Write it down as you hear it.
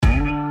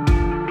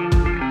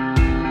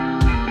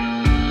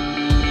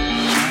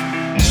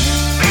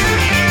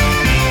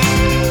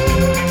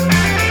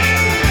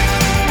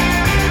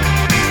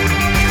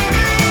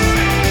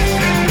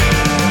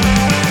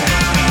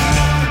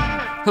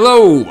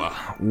Hello,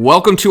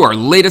 welcome to our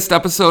latest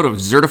episode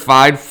of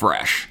Certified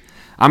Fresh.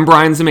 I'm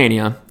Brian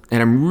Zamania,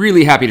 and I'm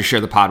really happy to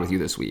share the pod with you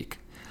this week.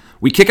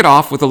 We kick it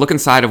off with a look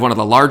inside of one of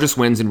the largest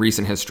wins in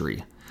recent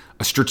history,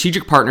 a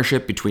strategic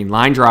partnership between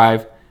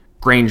LineDrive,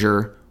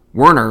 Grainger,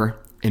 Werner,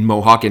 and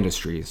Mohawk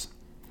Industries.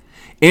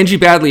 Angie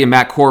Badley and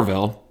Matt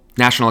Courville,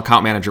 National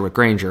Account Manager with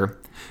Grainger,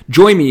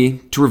 join me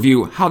to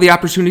review how the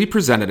opportunity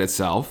presented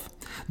itself,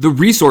 the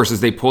resources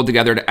they pulled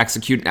together to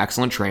execute an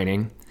excellent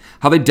training,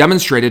 how they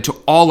demonstrated to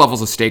all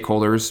levels of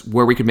stakeholders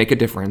where we could make a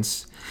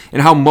difference,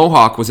 and how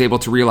Mohawk was able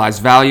to realize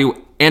value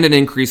and an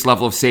increased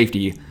level of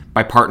safety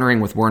by partnering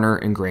with Werner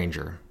and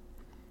Grainger.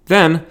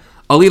 Then,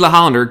 Alila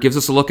Hollander gives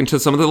us a look into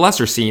some of the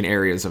lesser seen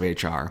areas of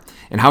HR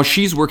and how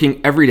she's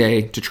working every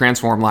day to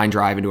transform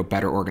LineDrive into a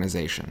better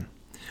organization.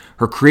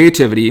 Her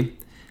creativity,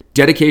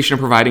 dedication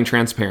to providing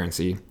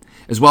transparency,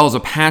 as well as a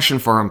passion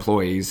for our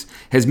employees,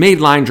 has made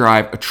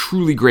LineDrive a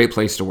truly great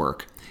place to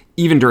work,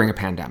 even during a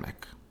pandemic.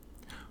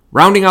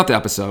 Rounding out the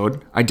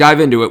episode, I dive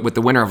into it with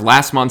the winner of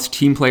last month's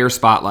Team Player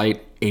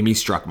Spotlight, Amy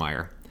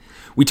Struckmeyer.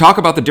 We talk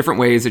about the different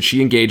ways that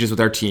she engages with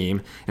our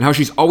team and how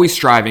she's always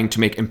striving to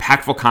make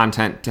impactful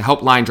content to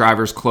help line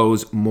drivers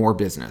close more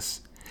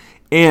business.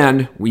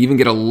 And we even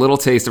get a little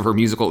taste of her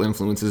musical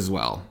influences as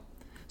well.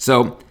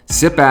 So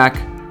sit back,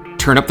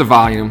 turn up the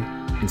volume,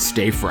 and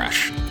stay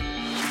fresh.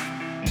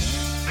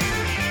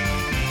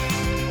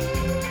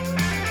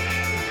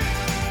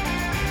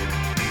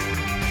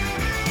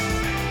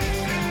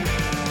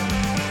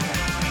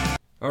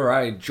 All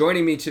right,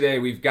 joining me today,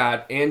 we've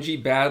got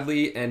Angie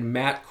Badley and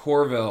Matt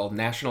Courville,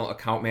 National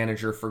Account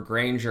Manager for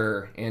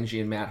Grainger. Angie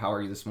and Matt, how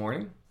are you this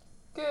morning?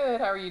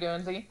 Good. How are you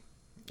doing, Z?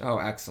 Oh,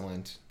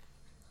 excellent.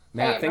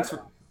 Matt, Hey,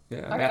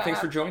 thanks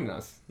for joining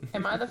us.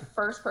 am I the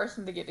first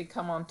person to get to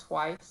come on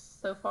twice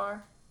so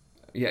far?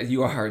 Yeah,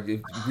 you are.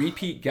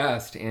 Repeat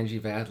guest,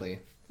 Angie Badley.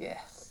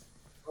 Yes.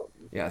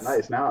 Yes.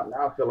 Nice. Now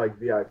I feel like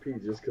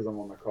VIP just because I'm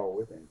on the call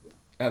with Angie.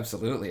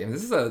 Absolutely. And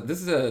this is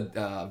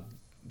a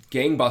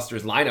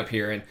gangbusters lineup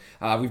here,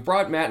 and we've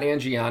brought Matt and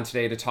Angie on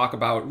today to talk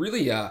about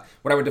really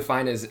what I would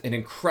define as an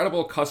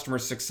incredible customer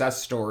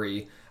success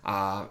story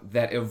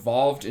that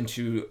evolved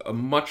into a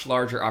much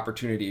larger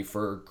opportunity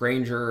for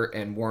Grainger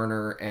and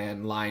Werner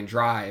and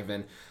LineDrive.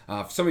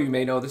 And some of you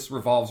may know this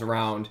revolves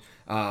around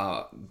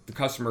the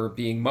customer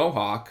being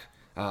Mohawk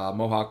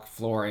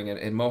Flooring,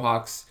 and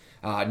Mohawk's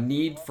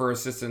need for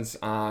assistance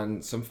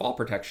on some fall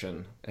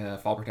protection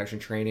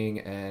training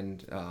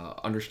and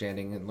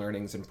understanding and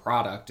learnings in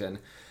product. And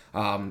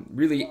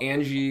really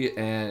Angie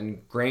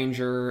and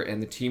Grainger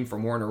and the team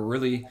from Werner were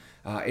really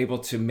able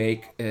to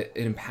make an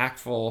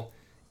impactful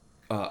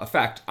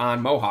effect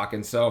on Mohawk.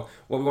 And so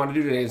what we want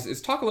to do today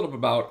is talk a little bit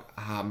about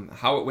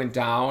how it went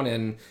down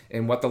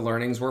and what the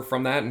learnings were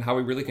from that and how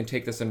we really can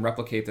take this and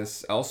replicate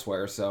this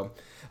elsewhere. So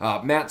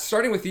Matt,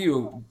 starting with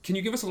you, can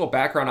you give us a little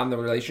background on the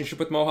relationship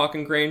with Mohawk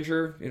and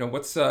Grainger? You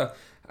know,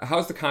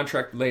 how's the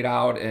contract laid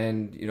out,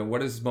 and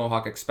what does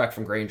Mohawk expect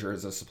from Grainger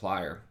as a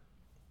supplier?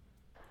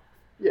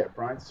 Yeah,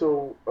 Brian.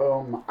 So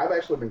I've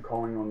actually been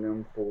calling on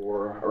them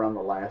for around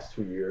the last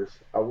 2 years.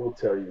 I will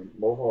tell you,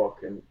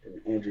 Mohawk and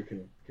Angie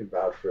can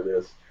vouch for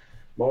this.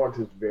 Mohawk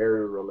is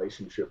very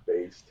relationship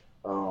based.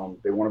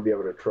 They want to be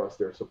able to trust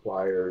their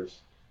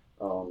suppliers.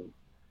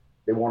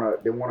 They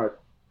want to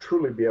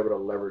truly be able to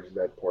leverage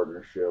that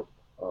partnership.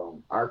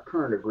 Our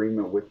current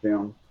agreement with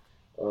them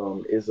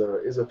is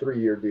a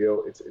 3-year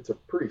deal. It's a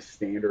pretty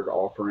standard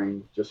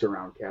offering, just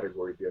around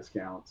category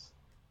discounts.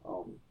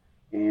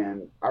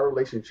 And our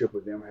relationship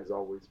with them has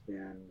always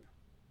been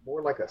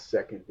more like a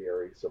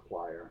secondary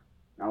supplier.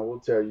 Now, I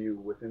will tell you,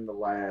 within the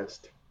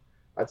last,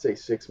 I'd say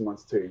 6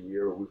 months to a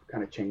year, we've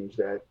kind of changed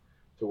that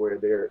to where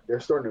they're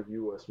starting to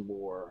view us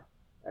more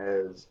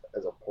as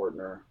a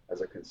partner,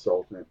 as a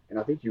consultant. And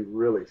I think you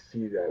really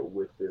see that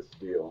with this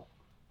deal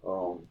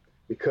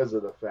because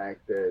of the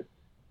fact that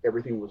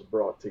everything was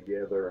brought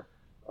together.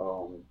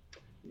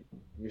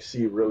 You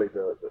see really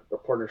the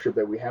partnership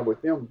that we have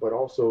with them, but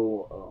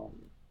also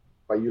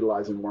by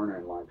utilizing Werner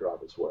and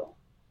LineDrive as well.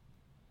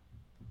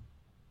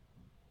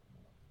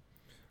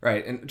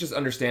 Right, and just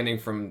understanding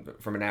from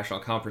a national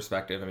account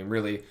perspective, I mean,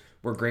 really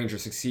where Grainger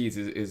succeeds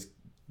is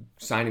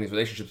signing these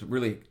relationships,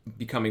 really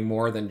becoming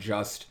more than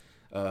just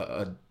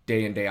a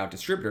day in, day out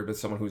distributor, but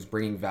someone who's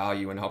bringing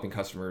value and helping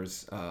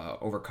customers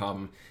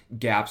overcome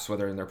gaps,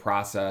 whether in their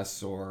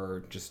process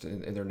or just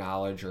in their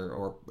knowledge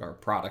or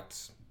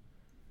products.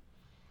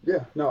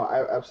 Yeah, no,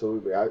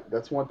 absolutely.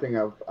 That's one thing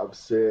I've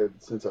said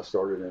since I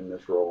started in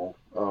this role.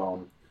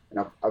 And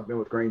I've been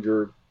with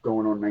Grainger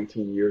going on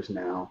 19 years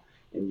now.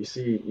 And you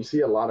see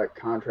a lot of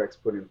contracts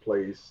put in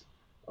place.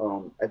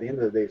 At the end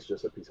of the day, it's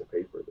just a piece of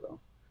paper, though.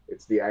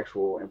 It's the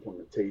actual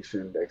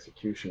implementation, the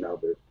execution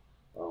of it,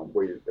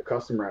 where the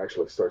customer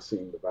actually starts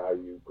seeing the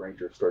value.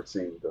 Grainger starts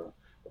seeing the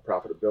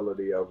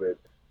profitability of it.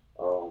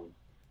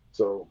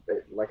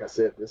 Like I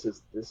said,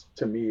 this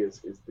to me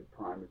is the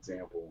prime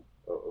example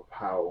of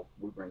how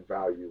we bring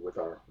value with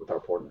our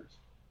partners.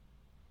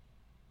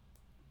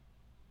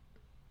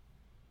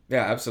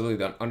 Yeah,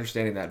 absolutely.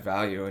 Understanding that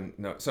value. And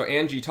no, so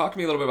Angie, talk to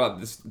me a little bit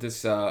about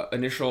this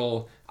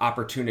initial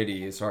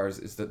opportunity as far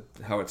as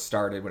how it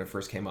started when it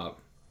first came up.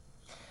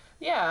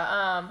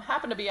 Yeah,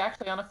 happened to be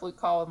actually on a fluke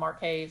call with Mark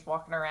Hayes,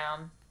 walking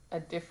around a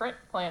different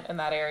plant in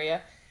that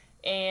area,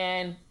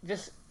 and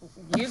just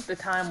used the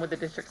time with the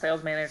district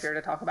sales manager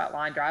to talk about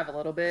LineDrive a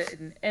little bit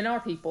and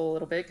our people a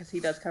little bit because he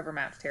does cover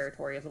Matt's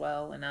territory as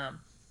well, and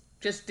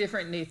just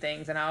different new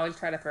things. And I always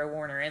try to throw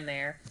Werner in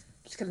there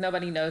just because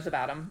nobody knows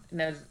about them,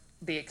 knows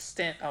the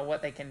extent of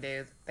what they can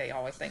do. They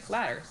always think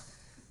ladders.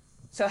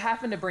 So I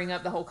happened to bring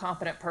up the whole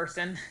competent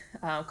person,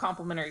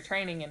 complimentary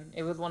training, and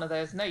it was one of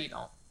those, no, you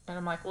don't. And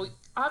I'm like, well,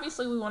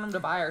 obviously we want them to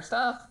buy our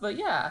stuff, but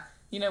yeah,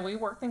 we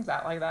work things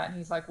out like that. And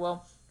he's like,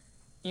 well,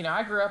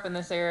 I grew up in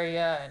this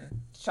area, and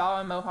Shaw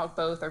and Mohawk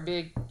both are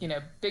big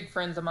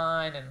friends of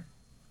mine. And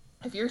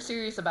if you're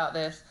serious about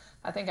this,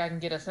 I think I can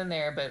get us in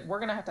there, but we're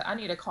going to have to, I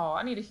need a call.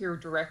 I need to hear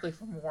directly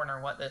from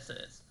Werner what this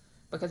is,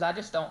 because I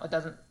just don't, it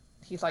doesn't,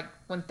 he's like,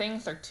 when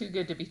things are too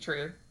good to be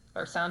true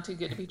or sound too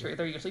good to be true,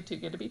 they're usually too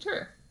good to be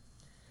true.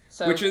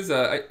 So, Which is,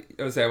 I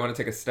would say, I want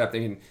to take a step. I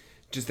mean,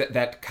 just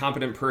that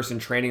competent person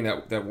training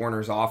that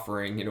Warner's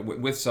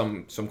offering, with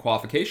some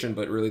qualification,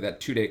 but really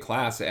that 2-day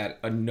class at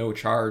a no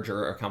charge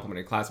or a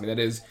complimentary class. I mean,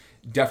 that is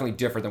definitely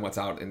different than what's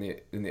out in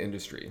the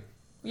industry.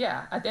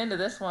 yeah, at the end of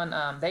this one,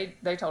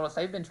 they told us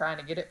they've been trying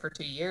to get it for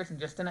 2 years and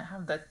just didn't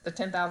have the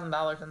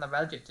 $10,000 in the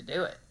budget to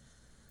do it.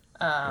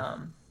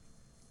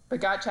 But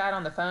got Chad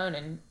on the phone,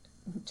 and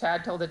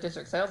Chad told the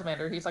district sales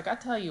manager, he's like, I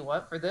tell you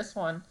what, for this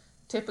one,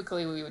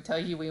 typically we would tell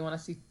you we want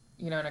to see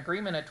an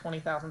agreement of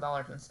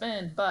 $20,000 in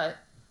spend, but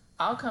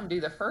I'll come do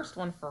the first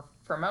one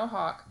for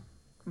Mohawk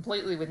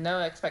completely with no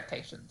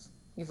expectations.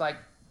 He's like,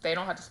 they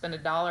don't have to spend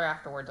 $1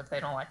 afterwards if they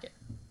don't like it.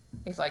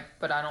 He's like,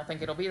 but I don't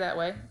think it'll be that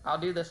way. I'll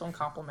do this one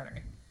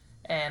complimentary,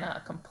 and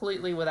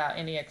completely without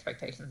any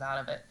expectations out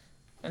of it.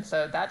 And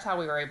so that's how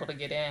we were able to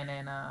get in.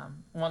 And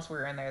once we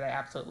were in there, they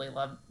absolutely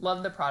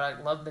loved the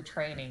product, loved the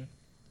training,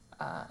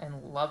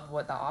 and loved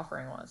what the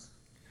offering was.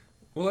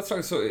 Well, let's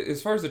talk. So,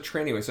 as far as the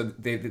training, so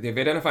they've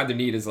identified the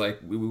need as like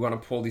we want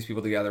to pull these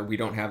people together. We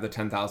don't have the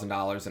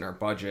 $10,000 in our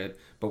budget,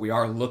 but we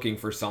are looking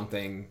for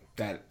something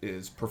that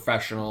is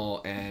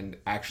professional and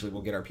actually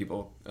will get our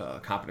people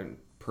competent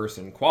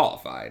person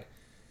qualified.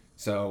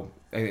 So,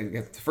 I think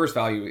the first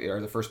value or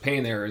the first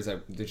pain there is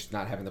that they're just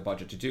not having the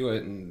budget to do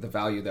it, and the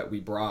value that we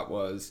brought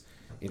was,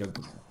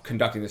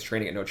 conducting this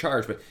training at no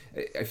charge. But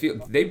I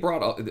feel they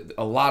brought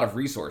a lot of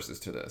resources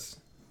to this.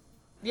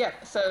 Yeah,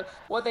 so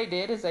what they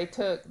did is they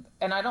took,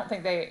 and I don't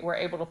think they were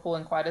able to pull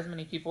in quite as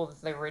many people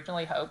as they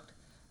originally hoped.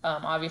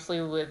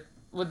 Obviously,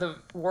 with the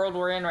world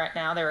we're in right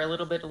now, they were a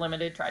little bit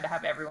limited, tried to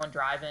have everyone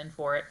drive in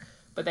for it,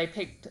 but they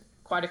picked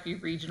quite a few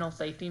regional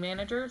safety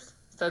managers.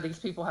 So these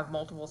people have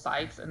multiple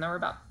sites, and there were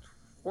about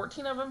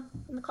 14 of them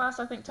in the class,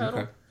 I think, total.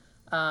 Okay.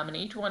 And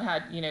each one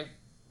had,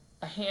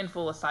 a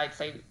handful of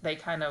sites they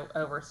kind of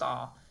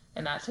oversaw,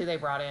 and that's who they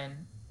brought in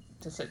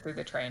to sit through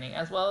the training,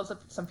 as well as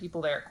some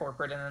people there at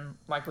corporate. And then,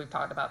 like we've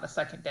talked about, the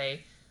second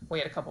day, we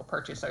had a couple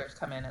purchasers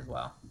come in as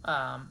well.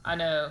 I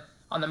know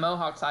on the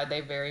Mohawk side,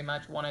 they very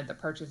much wanted the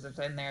purchasers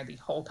in there the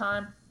whole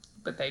time,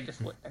 but they just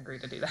wouldn't agree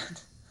to do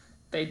that.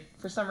 They,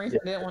 for some reason,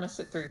 didn't want to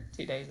sit through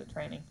 2 days of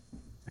training.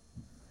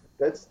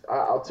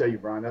 I'll tell you,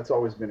 Brian, that's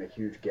always been a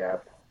huge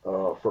gap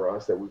for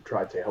us that we've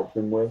tried to help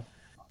them with,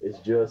 is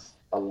just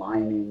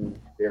aligning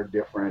their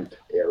different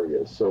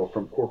areas. So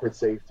from corporate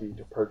safety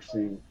to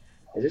purchasing,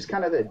 and just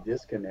kind of that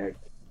disconnect.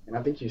 And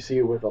I think you see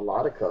it with a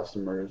lot of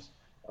customers,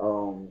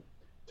 to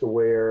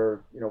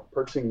where,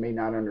 purchasing may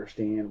not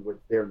understand what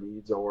their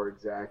needs are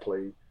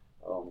exactly.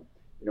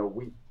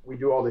 We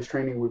do all this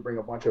training, we bring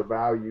a bunch of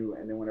value,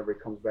 and then whenever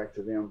it comes back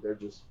to them,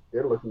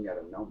 they're looking at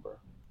a number.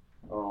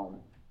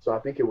 So I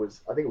think it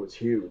was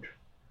huge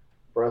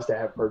for us to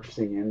have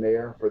purchasing in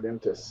there, for them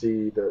to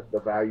see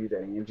the value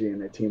that Angie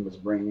and their team was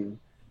bringing,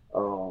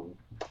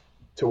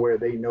 to where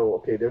they know,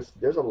 okay,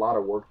 there's a lot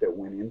of work that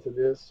went into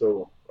this.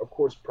 So of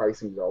course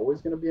pricing is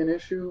always going to be an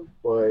issue,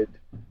 but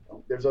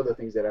there's other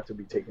things that have to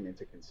be taken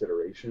into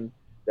consideration.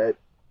 That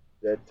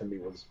to me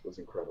was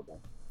incredible.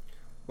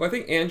 Well, I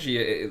think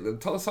Angie,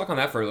 let's talk on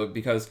that for a little,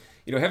 because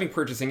having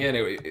purchasing in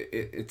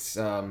it's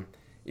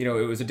it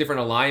was a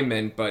different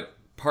alignment, but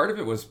part of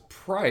it was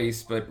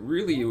price, but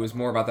really it was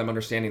more about them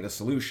understanding the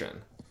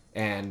solution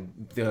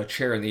and the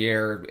chair in the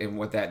air and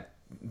what that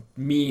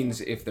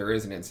means if there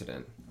is an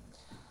incident.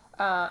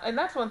 And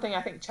that's one thing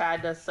I think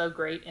Chad does so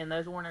great in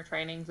those Werner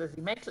trainings, is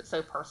he makes it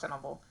so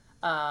personable.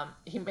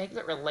 He makes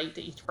it relate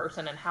to each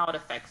person and how it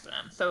affects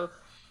them. So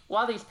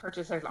while these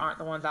purchasers aren't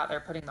the ones out there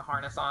putting the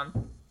harness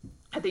on,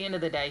 at the end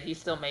of the day, he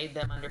still made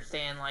them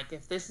understand, like,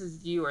 if this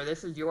is you or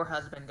this is your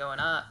husband going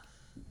up,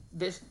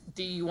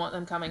 do you want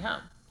them coming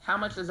home? How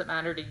much does it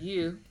matter to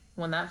you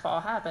when that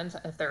fall happens,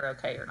 if they're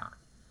okay or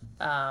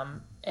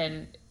not?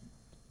 And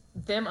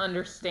them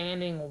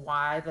understanding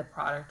why the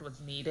product was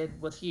needed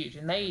was huge.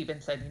 And they even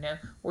said,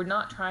 we're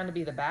not trying to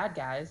be the bad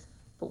guys,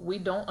 but we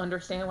don't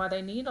understand why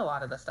they need a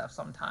lot of the stuff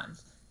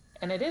sometimes.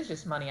 And it is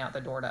just money out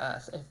the door to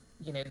us. If,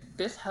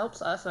 this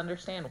helps us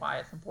understand why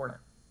it's important.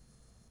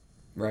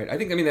 Right. I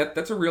think,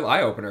 that's a real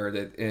eye opener,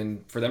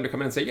 and for them to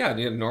come in and say, yeah,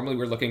 normally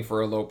we're looking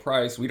for a low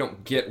price. We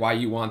don't get why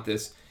you want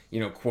this,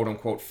 quote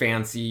unquote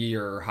fancy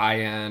or high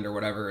end or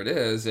whatever it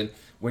is. And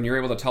when you're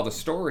able to tell the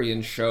story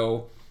and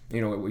show,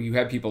 you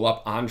have people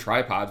up on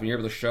tripods, when you're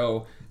able to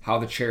show how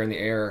the chair in the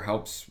air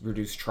helps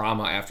reduce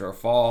trauma after a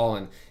fall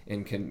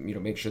and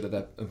can, make sure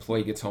that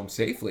employee gets home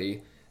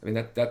safely.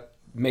 That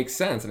makes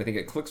sense. And I think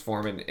it clicks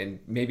for them. And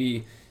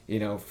maybe,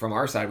 from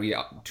our side, we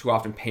too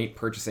often paint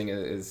purchasing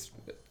as,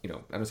 I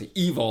don't say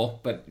evil,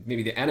 but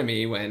maybe the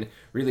enemy, when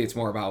really it's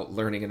more about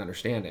learning and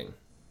understanding.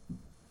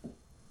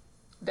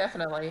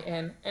 Definitely.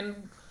 And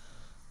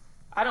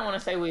I don't want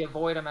to say we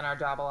avoid them in our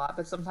job a lot,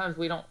 but sometimes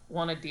we don't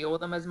want to deal with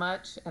them as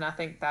much. And I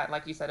think that,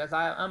 like you said, is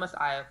almost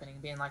eye opening,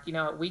 being like,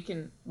 we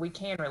can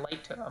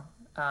relate to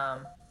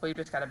them. We've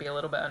just got to be a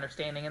little bit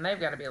understanding, and they've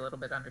got to be a little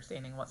bit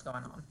understanding what's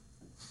going on.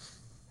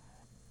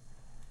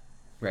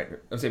 Right. I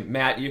would say,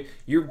 Matt,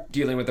 you're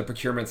dealing with the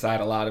procurement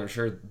side a lot. I'm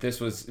sure this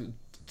was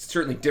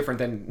certainly different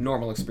than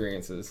normal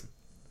experiences.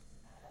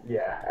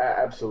 Yeah,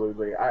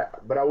 absolutely.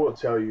 But I will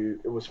tell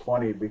you, it was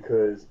funny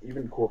because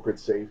even corporate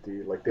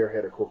safety, like their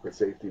head of corporate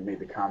safety, made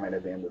the comment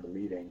at the end of the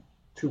meeting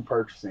to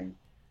purchasing.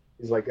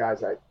 He's like,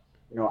 guys,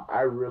 I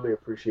really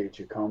appreciate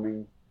you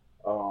coming.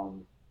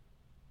 Um,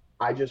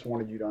 I just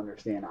wanted you to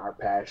understand our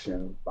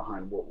passion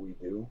behind what we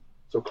do.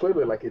 So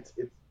clearly, like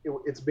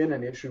it's been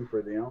an issue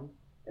for them,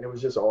 and it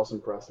was just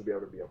awesome for us to be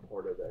able to be a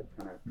part of that,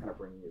 kind of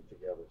bringing it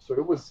together. So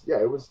it was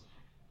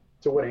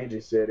to what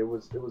Angie said. It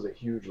was a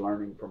huge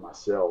learning for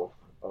myself,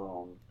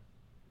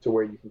 to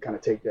where you can kind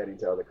of take that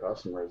into other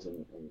customers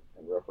and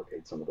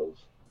replicate some of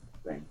those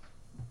things.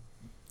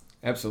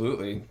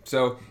 Absolutely.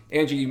 So,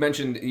 Angie, you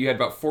mentioned you had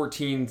about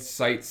 14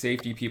 site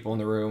safety people in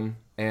the room,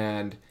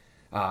 and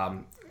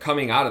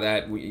coming out of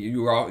that,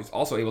 you were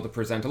also able to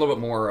present a little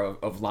bit more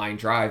of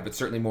LineDrive, but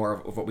certainly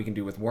more of what we can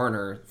do with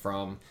Werner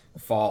from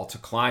fall to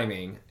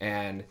climbing.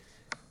 And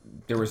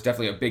there was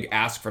definitely a big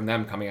ask from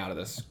them coming out of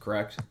this,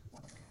 correct?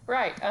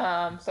 Right.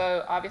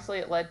 So obviously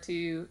it led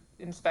to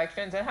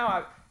inspections,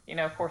 and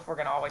of course, we're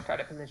going to always try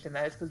to position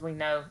those because we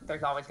know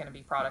there's always going to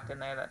be product in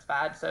there that's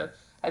bad. So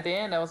at the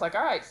end, I was like,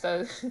 all right,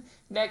 so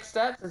next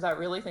steps is I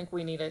really think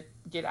we need to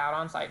get out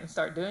on site and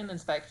start doing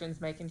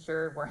inspections, making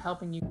sure we're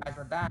helping you guys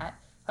with that,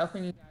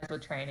 helping you guys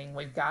with training.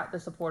 We've got the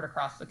support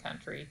across the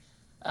country.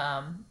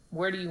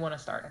 Where do you want to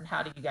start, and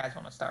how do you guys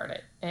want to start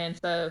it? And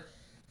so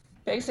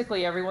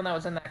basically everyone that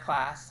was in that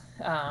class,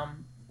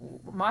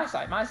 my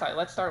site,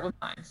 let's start with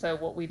mine. So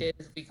what we did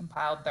is we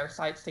compiled their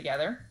sites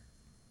together.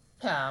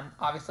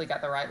 Obviously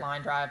got the right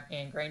LineDrive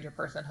and Grainger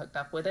person hooked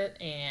up with it,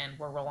 and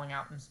we're rolling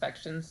out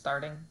inspections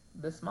starting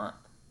this month.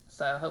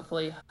 So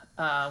hopefully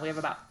we have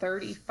about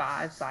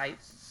 35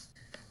 sites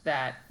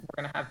that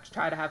we're going to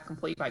try to have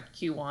complete by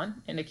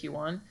into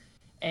Q1.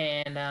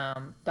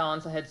 And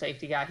Don's the head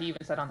safety guy. He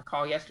even said on the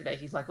call yesterday,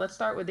 he's like, let's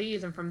start with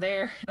these, and from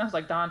there. And I was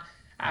like, Don,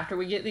 after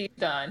we get these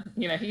done,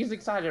 he's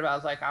excited about it. I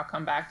was like, I'll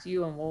come back to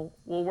you and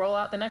we'll roll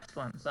out the next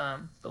ones.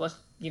 But let's,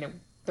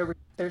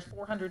 there's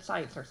 400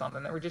 sites or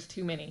something. There were just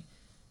too many,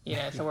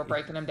 so we're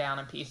breaking them down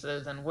in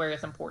pieces and where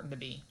it's important to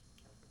be,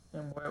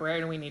 and where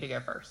do we need to go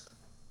first.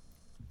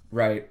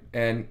 Right.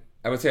 And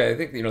I would say, I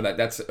think,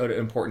 that's an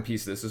important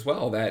piece of this as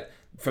well, that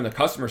from the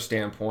customer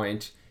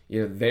standpoint,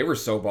 they were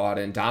so bought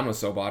in, Don was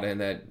so bought in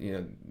that,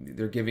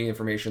 they're giving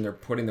information, they're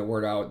putting the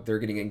word out, they're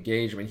getting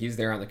engaged. He's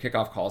there on the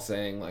kickoff call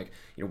saying, like,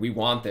 we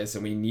want this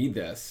and we need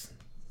this.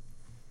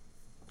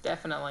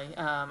 Definitely.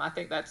 I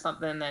think that's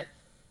something that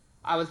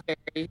I was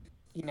very,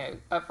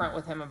 upfront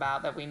with him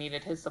about, that we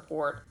needed his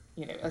support,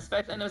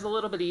 especially, and it was a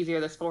little bit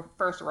easier this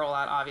first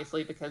rollout,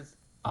 obviously, because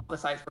all the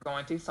sites we're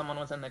going to, someone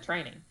was in the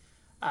training.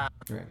 Right.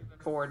 Moving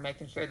forward,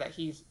 making sure that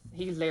he's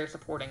there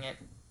supporting it,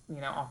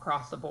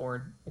 across the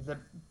board is a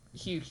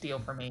huge deal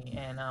for me,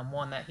 and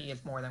one that he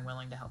is more than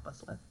willing to help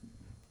us with.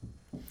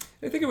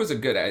 I think it was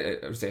I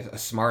would say a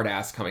smart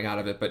ass coming out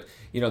of it, but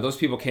those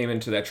people came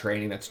into that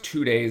training. That's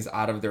 2 days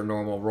out of their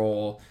normal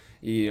role.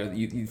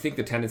 You think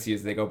the tendency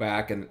is they go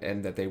back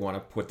and that they want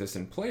to put this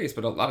in place,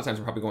 but a lot of times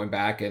we're probably going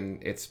back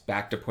and it's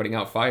back to putting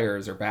out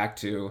fires or back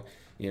to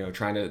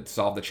trying to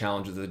solve the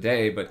challenges of the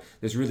day. But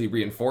this really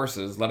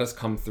reinforces, let us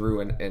come through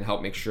and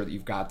help make sure that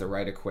you've got the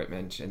right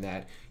equipment and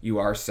that you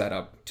are set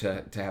up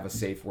to have a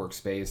safe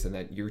workspace and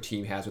that your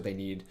team has what they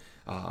need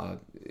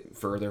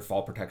for their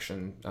fall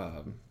protection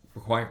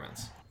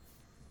requirements.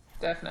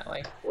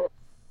 Definitely. Well,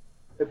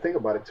 think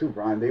about it too,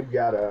 Brian. They've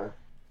got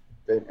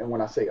and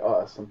when I say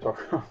us, I'm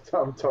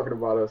talking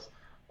about us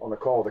on the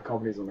call, the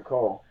companies on the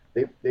call.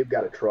 They've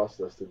got to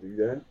trust us to do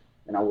that.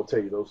 And I will tell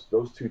you,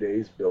 those 2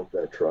 days built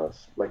that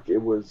trust. Like it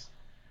was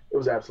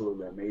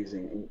absolutely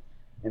amazing.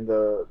 And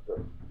the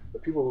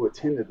people who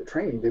attended the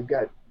training, they've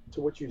got,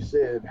 to what you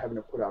said, having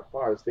to put out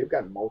fires, they've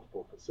got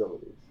multiple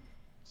facilities.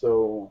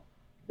 So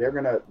they're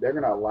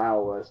gonna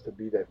allow us to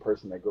be that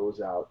person that goes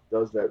out,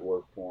 does that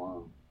work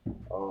for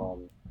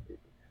them.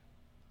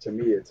 To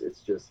me, it's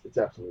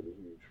absolutely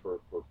huge for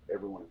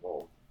everyone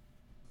involved.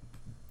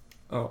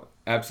 Oh,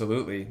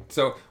 absolutely.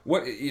 So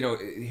what,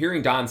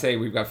 hearing Don say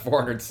we've got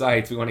 400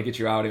 sites, we want to get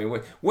you out. I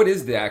mean, what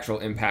is the actual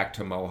impact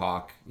to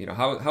Mohawk?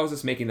 How is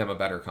this making them a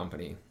better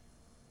company?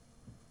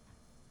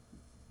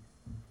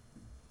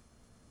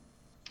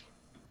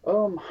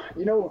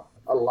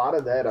 A lot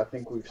of that I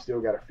think we've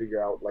still got to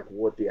figure out like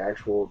what the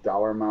actual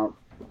dollar amount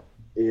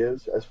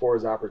is as far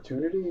as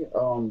opportunity.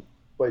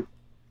 But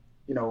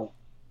you know,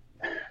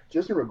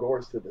 just in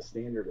regards to the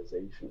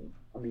standardization,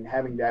 I mean,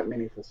 having that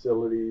many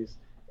facilities,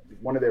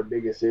 one of their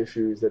biggest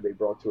issues that they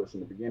brought to us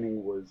in the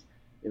beginning was,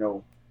 you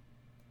know,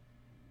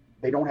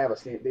 they didn't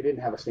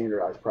have a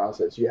standardized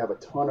process. You have a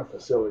ton of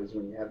facilities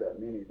when you have that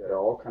many that are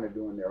all kind of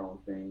doing their own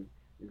thing.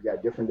 You've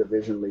got different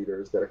division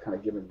leaders that are kind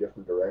of giving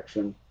different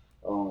direction.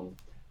 Um,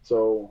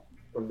 so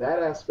from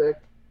that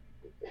aspect,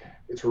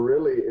 it's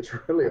really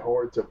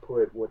hard to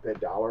put what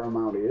that dollar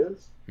amount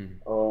is. Mhm.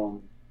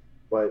 Um,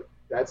 but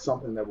that's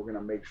something that we're going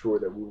to make sure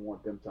that we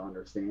want them to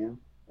understand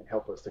and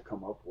help us to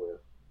come up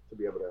with to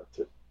be able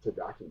to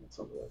document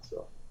some of that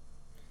stuff.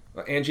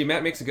 Well, Angie,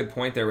 Matt makes a good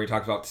point there where he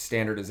talks about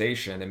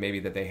standardization and maybe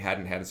that they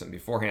hadn't had something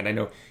beforehand. I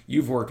know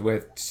you've worked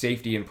with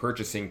safety and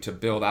purchasing to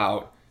build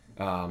out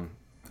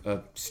a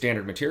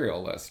standard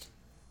material list.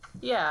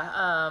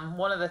 Yeah,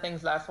 one of the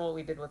things that's what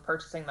we did with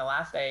purchasing the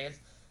last day is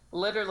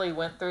literally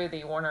went through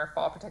the Warner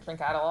Fall Protection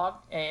catalog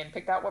and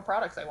picked out what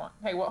products they want.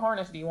 Hey, what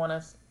harness do you want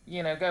us,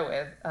 go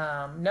with?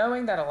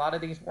 Knowing that a lot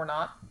of these were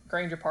not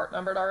Grainger part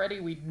numbered already,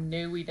 we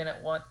knew we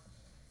didn't want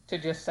to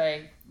just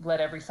say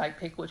let every site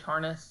pick which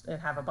harness and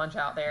have a bunch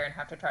out there and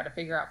have to try to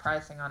figure out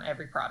pricing on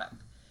every product.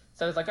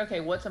 So it's like, okay,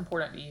 what's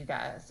important to you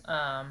guys?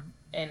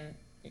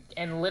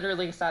 And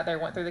literally sat there,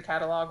 went through the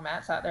catalog.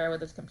 Matt sat there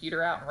with his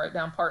computer out and wrote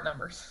down part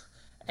numbers,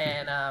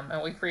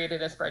 and we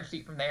created a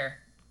spreadsheet from there,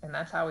 and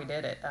that's how we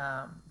did it.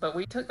 But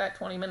we took that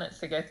 20 minutes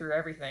to go through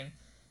everything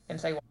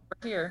and say, well,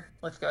 we're here.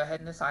 Let's go ahead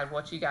and decide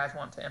what you guys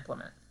want to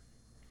implement.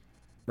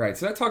 Right.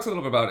 So that talks a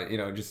little bit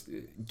about, just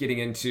getting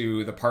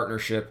into the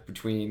partnership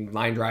between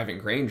LineDrive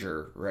and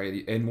Grainger,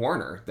 right, and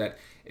Warner. That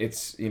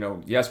it's,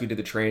 yes, we did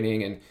the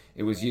training and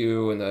it was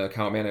you and the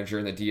account manager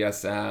and the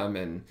DSM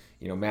and,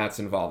 Matt's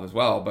involved as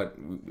well. But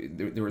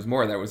there was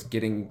more. That was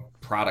getting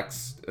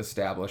products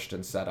established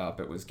and set up.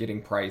 It was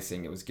getting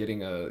pricing. It was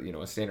getting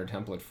a standard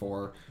template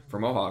for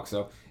Mohawk.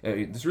 So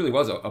this really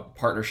was a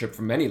partnership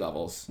from many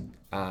levels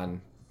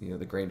on,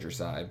 the Grainger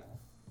side.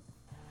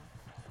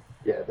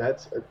 Yeah,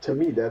 that's to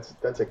me that's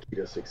a key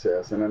to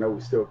success. And I know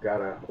we still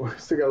got a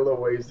little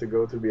ways to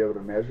go to be able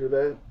to measure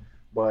that.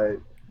 But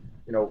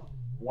you know,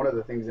 one of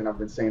the things, and I've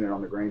been saying it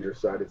on the Grainger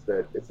side, is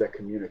that it's that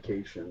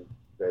communication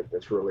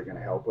that's really going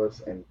to help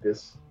us. And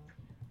this,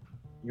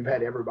 you've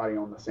had everybody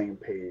on the same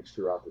page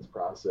throughout this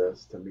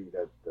process. To me,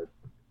 that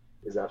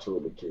is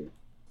absolutely key.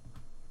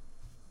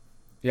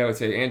 Yeah, I would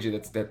say, Angie,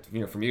 that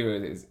from you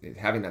is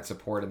having that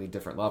support in the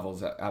different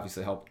levels that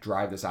obviously help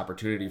drive this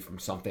opportunity from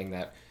something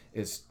that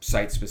is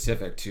site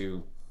specific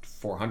to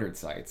 400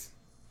 sites.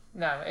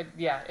 No,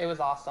 it was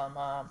awesome.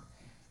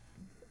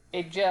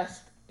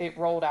 It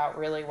rolled out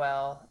really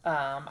well.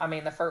 I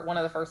mean, one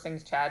of the first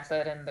things Chad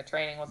said in the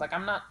training was like,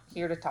 "I'm not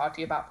here to talk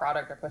to you about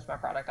product or push my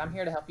product. I'm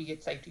here to help you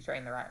get safety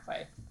trained the right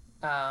way."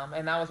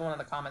 And that was one of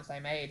the comments I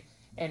made.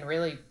 And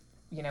really,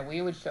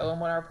 we would show them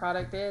what our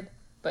product did,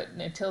 but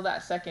until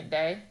that second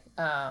day,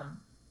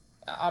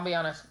 I'll be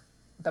honest,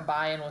 the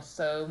buy-in was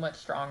so much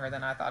stronger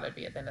than I thought it'd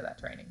be at the end of that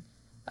training.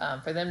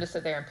 For them to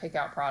sit there and pick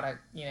out product,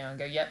 and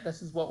go, "Yep,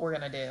 this is what we're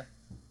gonna do."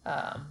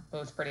 It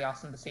was pretty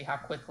awesome to see how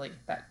quickly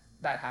that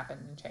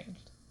happened and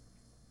changed.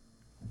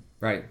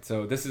 Right.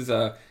 So this is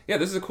a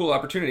cool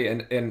opportunity,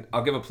 and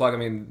I'll give a plug. I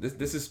mean,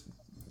 this is,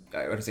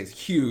 I would say it's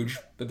huge,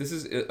 but this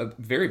is a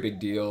very big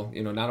deal.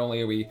 Not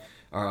only are we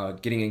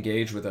getting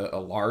engaged with a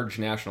large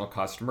national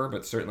customer,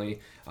 but certainly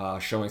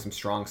showing some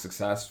strong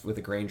success with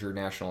the Grainger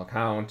National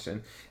Account,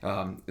 and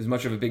as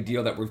much of a big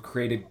deal that we've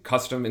created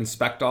custom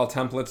inspect all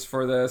templates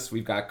for this.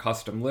 We've got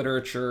custom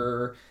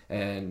literature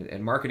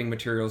and marketing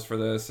materials for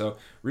this. So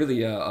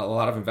really a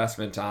lot of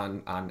investment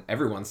on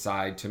everyone's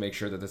side to make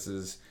sure that this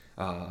is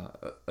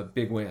a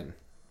big win.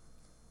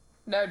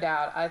 No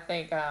doubt. I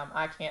think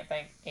I can't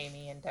thank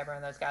Amy and Deborah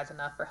and those guys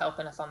enough for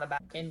helping us on the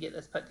back end get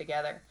this put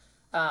together.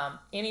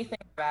 Anything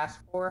I've asked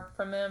for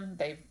from them,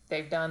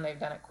 they've done. They've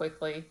done it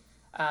quickly,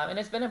 and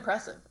it's been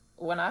impressive.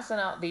 When I sent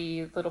out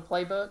the little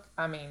playbook,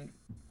 I mean,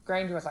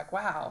 Grainger was like,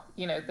 "Wow,"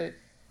 the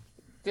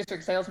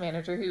district sales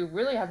manager who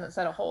really hasn't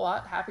said a whole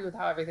lot, happy with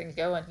how everything's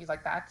going. He's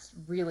like, "That's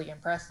really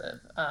impressive."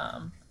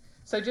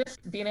 So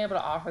just being able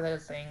to offer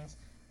those things,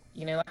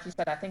 like you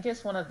said, I think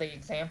it's one of the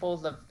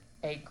examples of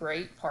a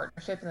great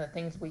partnership and the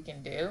things we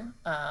can do.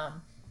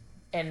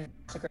 And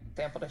it's a great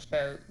example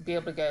to be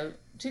able to go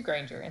to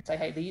Grainger and say,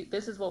 "Hey,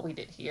 this is what we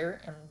did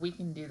here, and we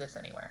can do this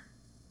anywhere."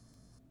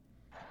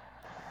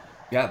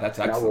 Yeah, that's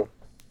And excellent.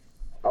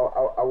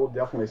 I will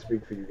definitely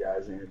speak for you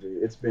guys, Angie.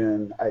 It's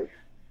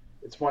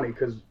funny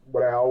because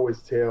what I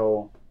always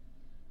tell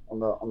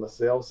on the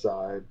sales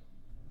side,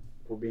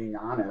 for being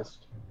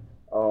honest,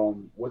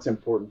 what's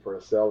important for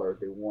a seller,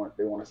 they want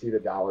to see the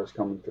dollars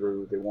coming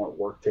through. They want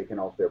work taken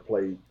off their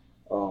plate.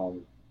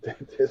 Um,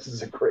 this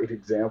is a great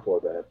example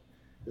of that.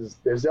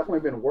 There's definitely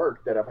been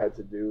work that I've had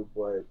to do,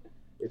 but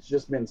it's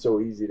just been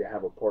so easy to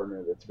have a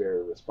partner that's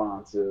very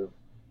responsive,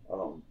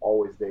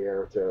 always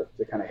there to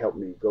kind of help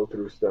me go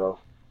through stuff.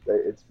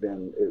 That it's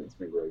been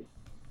great.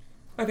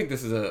 I think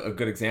this is a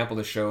good example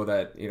to show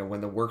that,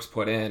 when the work's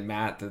put in,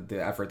 Matt,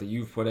 the effort that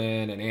you've put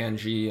in, and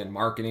Angie and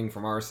marketing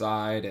from our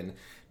side, and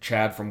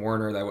Chad from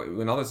Werner, that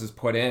when all this is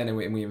put in and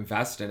we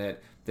invest in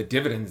it, the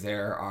dividends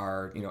there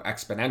are,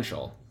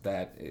 exponential.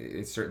 That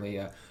it's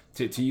certainly,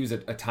 to use a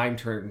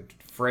time-turned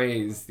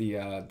phrase,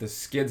 the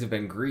skids have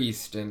been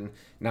greased, and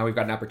now we've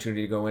got an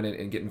opportunity to go in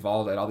and get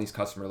involved at all these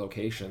customer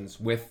locations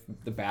with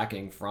the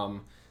backing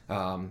from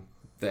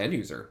the end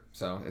user.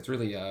 So it's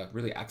really,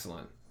 really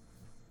excellent.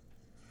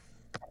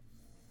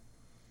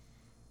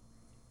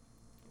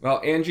 Well,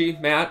 Angie,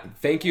 Matt,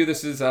 thank you.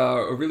 This is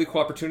a really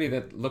cool opportunity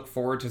that look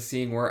forward to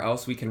seeing where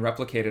else we can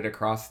replicate it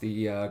across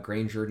the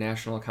Grainger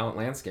National Account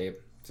landscape.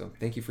 So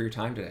thank you for your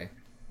time today.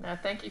 No,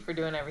 thank you for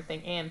doing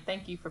everything, and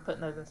thank you for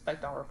putting those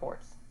Inspectall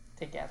reports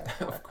together.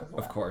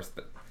 Of course.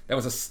 That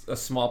was a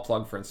small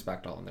plug for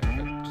Inspectall in there,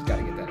 but just got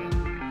to get that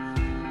in.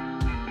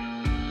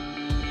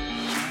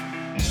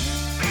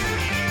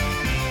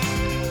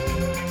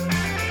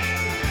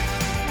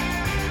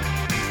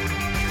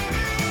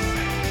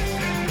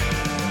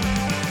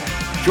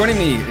 Joining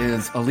me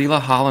is Alila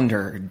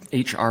Hollander,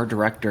 HR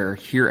Director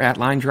here at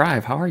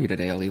LineDrive. How are you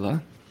today,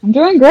 Alila? I'm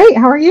doing great.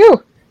 How are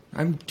you?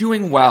 I'm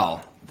doing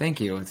well.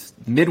 Thank you. It's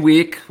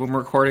midweek when we're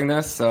recording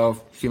this, so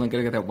feeling good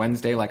to get that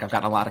Wednesday. Like I've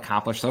gotten a lot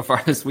accomplished so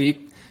far this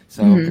week,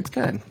 so It's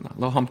good. A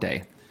little hump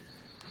day.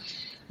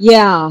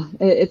 Yeah,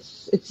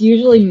 it's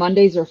usually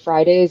Mondays or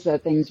Fridays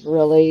that things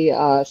really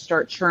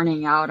start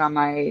churning out on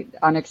my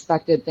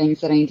unexpected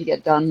things that I need to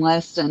get done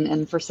list,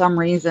 and for some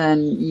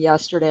reason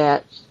yesterday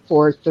at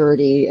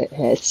 4:30 it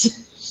hit.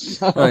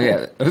 So. Oh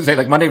yeah, I would say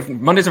like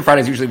Mondays and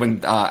Fridays usually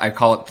when I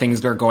call it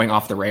things that are going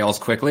off the rails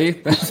quickly.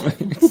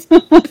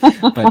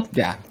 But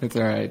yeah, it's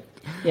all right.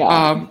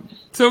 Yeah.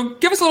 So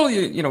give us a little.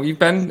 You've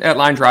been at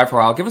LineDrive for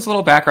a while. Give us a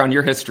little background,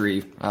 your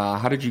history.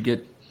 How did you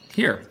get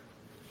here?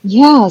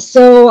 Yeah,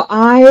 so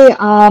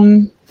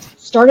I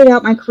started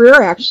out my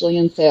career actually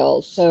in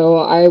sales. So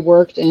I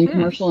worked in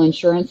commercial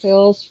insurance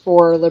sales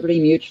for Liberty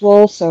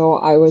Mutual. So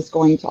I was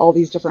going to all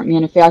these different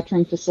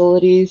manufacturing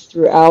facilities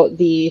throughout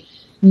the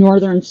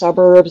northern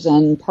suburbs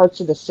and parts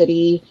of the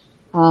city,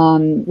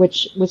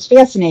 which was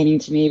fascinating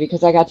to me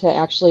because I got to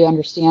actually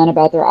understand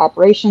about their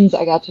operations.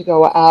 I got to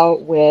go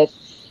out with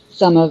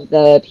some of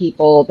the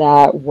people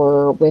that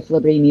were with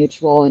Liberty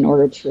Mutual in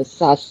order to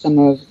assess some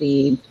of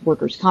the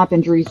workers' comp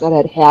injuries that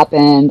had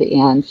happened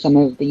and some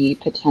of the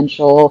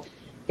potential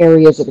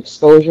areas of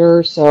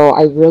exposure. So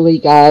I really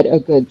got a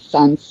good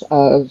sense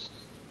of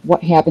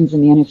what happens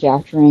in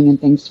manufacturing and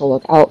things to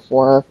look out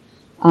for.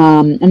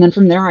 And then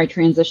from there, I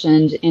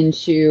transitioned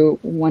into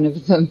one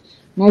of the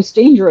most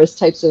dangerous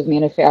types of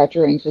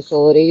manufacturing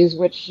facilities,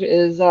 which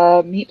is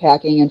meat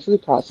packing and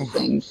food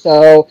processing.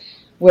 So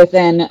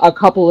within a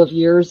couple of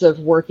years of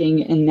working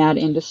in that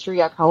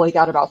industry, I probably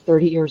got about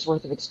 30 years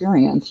worth of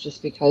experience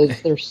just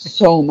because there's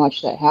so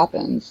much that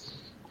happens.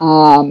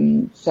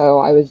 So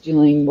I was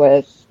dealing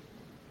with,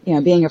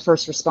 being a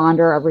first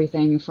responder,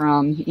 everything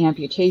from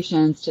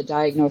amputations to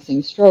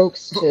diagnosing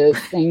strokes to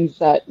things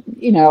that,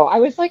 I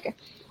was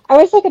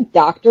like a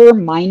doctor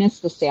minus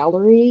the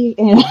salary.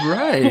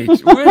 Right.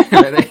 Wait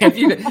a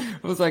minute. I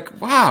was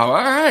like, wow,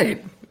 all right.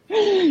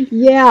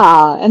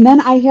 Yeah, and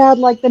then I had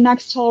like the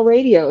Nextel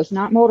radios,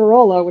 not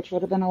Motorola, which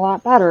would have been a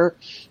lot better,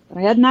 but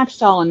I had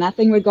Nextel, and that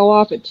thing would go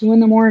off at 2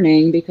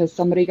 a.m. because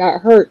somebody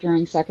got hurt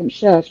during second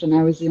shift, and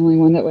I was the only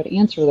one that would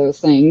answer those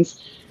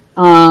things.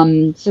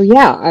 So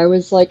yeah, I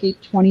was like a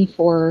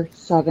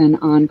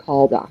 24/7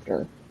 on-call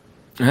doctor.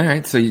 All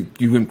right, so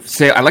you would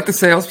say, I like the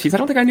sales piece. I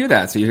don't think I knew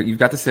that. So you've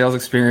got the sales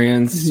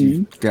experience,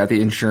 you've got the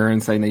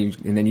insurance, and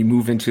then you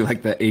move into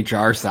like the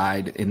HR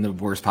side in the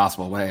worst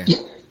possible way.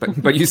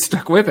 But you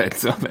stuck with it,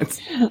 so that's.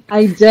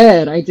 I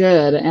did,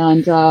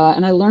 and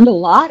I learned a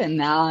lot in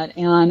that,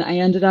 and I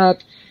ended up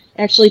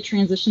actually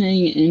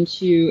transitioning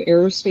into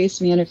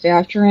aerospace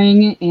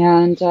manufacturing.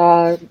 And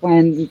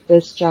when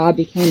this job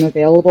became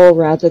available,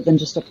 rather than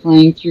just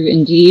applying through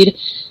Indeed,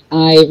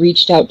 I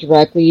reached out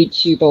directly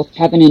to both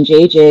Kevin and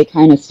JJ,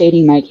 kind of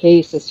stating my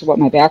case as to what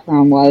my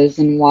background was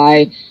and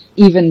why,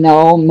 even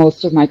though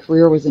most of my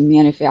career was in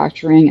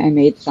manufacturing, I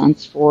made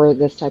sense for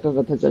this type of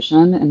a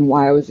position and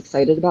why I was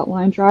excited about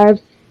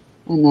LineDrive.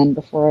 And then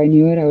before I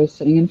knew it, I was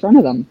sitting in front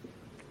of them.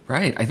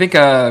 Right. I think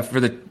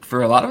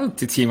for a lot of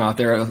the team out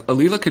there,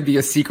 Alila could be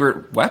a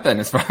secret weapon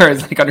as far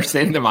as like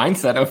understanding the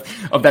mindset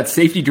of that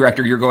safety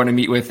director you're going to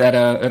meet with at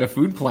a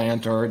food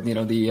plant, or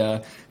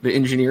the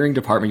engineering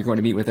department you're going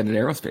to meet with at an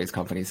aerospace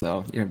company.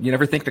 So you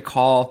never think to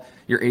call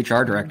your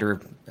HR director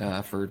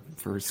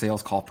for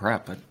sales call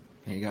prep, but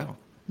there you go.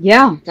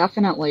 Yeah,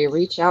 definitely.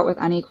 Reach out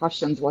with any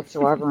questions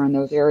whatsoever in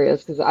those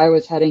areas, because I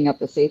was heading up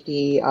the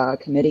safety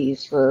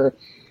committees for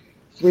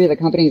 3 of the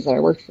companies that I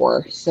worked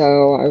for.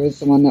 So I was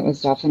the one that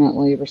was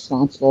definitely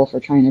responsible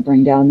for trying to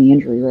bring down the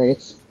injury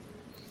rates.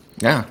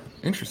 Yeah.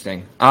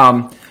 Interesting.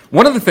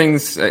 One of the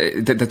things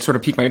that sort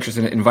of piqued my interest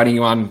in inviting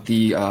you on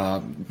the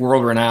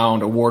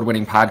world-renowned,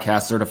 award-winning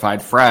podcast,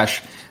 Certified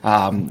Fresh,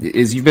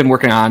 is you've been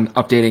working on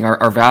updating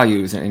our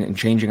values and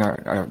changing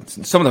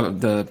some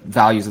of the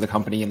values of the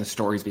company and the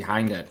stories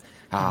behind it.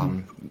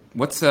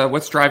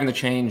 What's driving the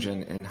change,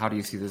 and how do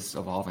you see this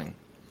evolving?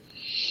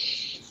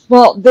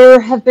 Well, there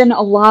have been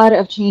a lot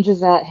of changes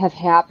that have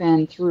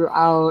happened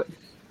throughout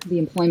the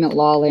employment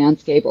law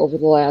landscape over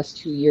the last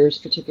 2 years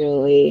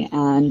particularly,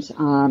 and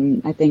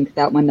I think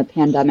that when the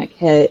pandemic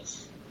hit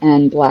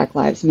and Black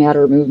Lives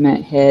Matter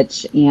movement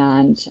hit,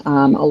 and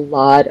a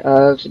lot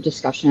of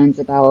discussions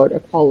about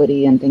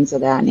equality and things of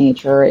that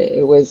nature,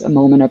 it was a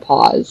moment of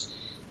pause.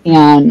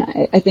 And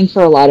I think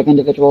for a lot of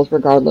individuals,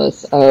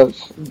 regardless of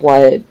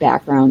what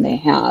background they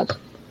have.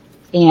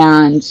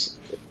 And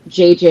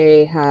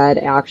JJ had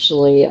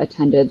actually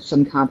attended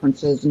some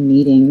conferences and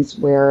meetings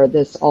where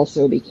this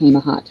also became a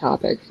hot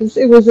topic, because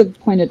it was a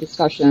point of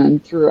discussion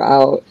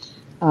throughout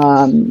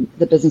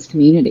the business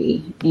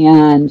community,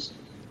 and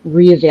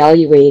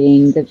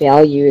reevaluating the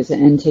values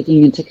and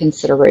taking into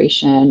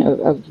consideration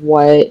of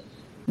what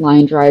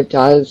LineDrive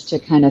does to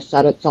kind of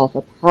set itself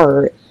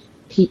apart.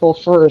 People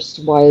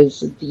first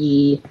was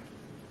the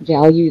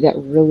value that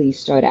really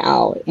stood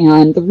out.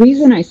 And the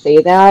reason I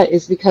say that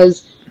is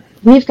because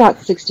we've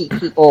got 60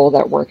 people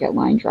that work at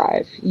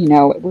LineDrive. You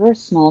know, we're a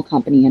small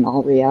company in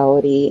all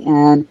reality,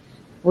 and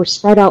we're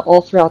spread out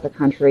all throughout the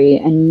country.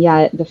 And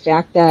yet the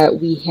fact that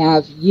we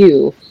have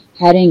you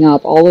heading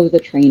up all of the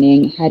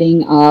training,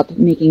 heading up,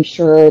 making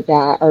sure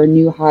that our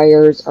new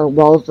hires are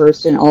well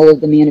versed in all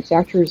of the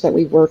manufacturers that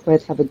we work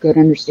with, have a good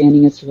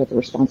understanding as to what the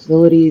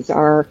responsibilities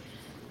are,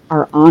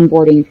 our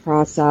onboarding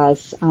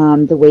process,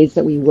 the ways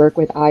that we work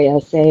with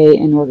ISA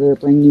in order to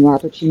bring new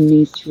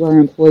opportunities to our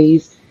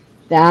employees.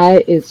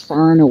 That is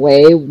far and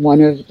away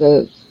one of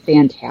the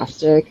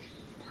fantastic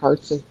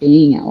parts of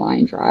being at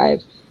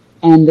LineDrive,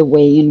 and the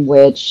way in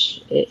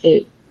which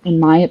it, in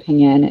my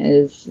opinion,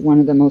 is one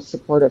of the most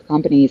supportive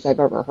companies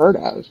I've ever heard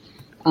of.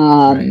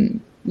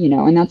 Right. You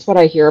know, and that's what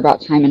I hear about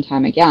time and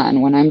time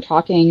again when I'm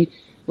talking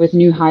with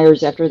new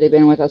hires after they've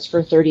been with us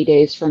for 30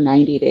 days, for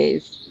 90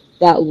 days.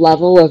 That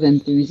level of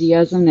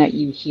enthusiasm that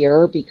you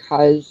hear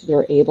because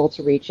they're able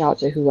to reach out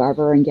to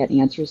whoever and get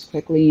answers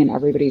quickly, and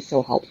everybody's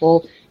so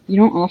helpful. You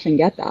don't often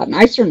get that. And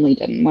I certainly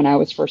didn't when I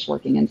was first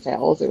working in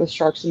sales. It was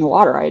sharks in the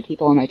water. I had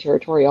people in my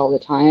territory all the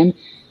time,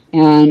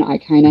 and I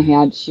kind of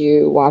had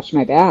to watch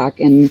my back.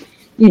 And,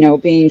 you know,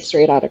 being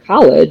straight out of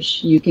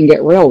college, you can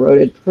get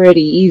railroaded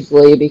pretty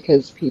easily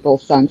because people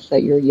sense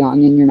that you're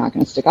young and you're not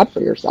going to stick up for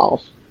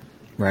yourself.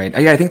 Right.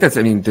 Yeah, I think that's,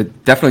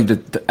 definitely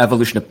the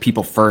evolution of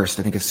people first,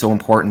 I think, is so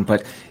important.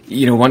 But,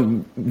 you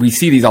know, we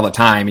see these all the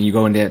time, and you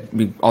go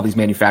into all these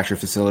manufacturer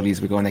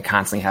facilities, we go and they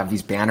constantly have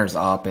these banners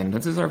up, and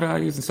this is our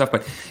values and stuff.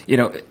 But, you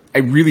know, I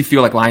really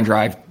feel like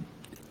LineDrive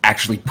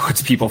actually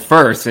puts people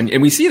first.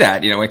 And we see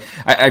that, you know,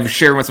 I've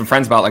shared with some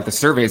friends about like the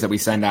surveys that we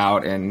send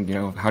out, and, you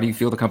know, how do you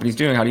feel the company's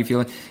doing? How do you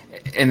feel?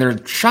 And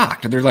they're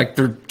shocked.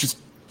 They're just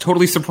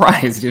totally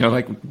surprised, you know,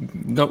 like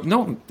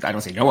no, I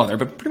don't say no other,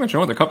 but pretty much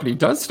no other company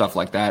does stuff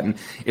like that. And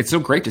it's so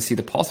great to see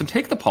the pulse and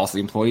take the pulse of the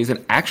employees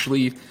and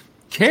actually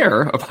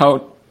care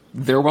about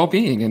their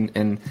well-being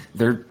and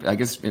their, I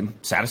guess, in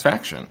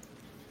satisfaction.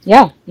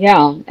 Yeah.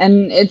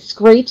 And it's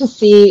great to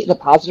see the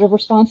positive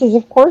responses,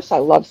 of course. I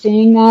love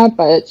seeing that,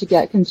 but to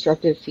get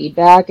constructive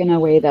feedback in a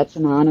way that's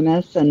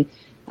anonymous and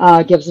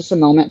gives us a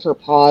moment for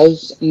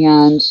pause.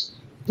 And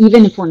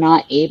even if we're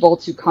not able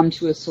to come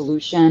to a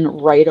solution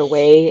right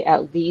away,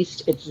 at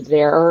least it's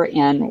there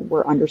and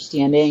we're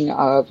understanding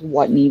of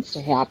what needs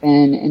to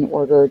happen in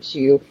order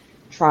to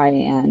try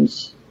and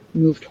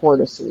move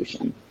toward a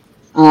solution.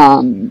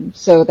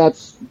 So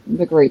that's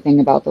the great thing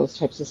about those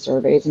types of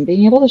surveys and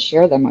being able to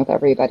share them with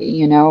everybody.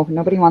 You know,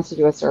 nobody wants to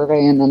do a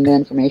survey and then the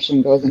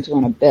information goes into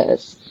an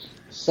abyss.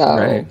 So.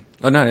 Right.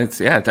 Oh no,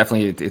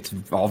 definitely it's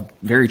all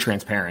very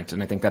transparent,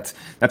 and I think that's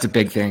a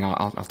big thing.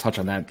 I'll touch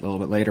on that a little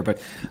bit later. But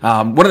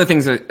one of the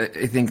things that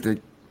I think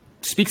that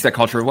speaks that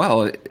culture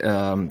well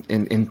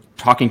in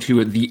talking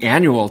to the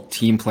annual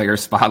Team Player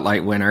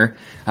Spotlight winner,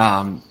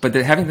 but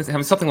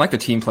having something like the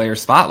Team Player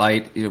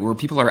Spotlight, where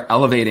people are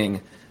elevating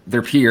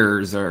their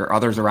peers or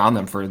others around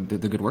them for the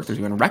good work they're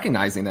doing, and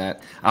recognizing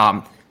that.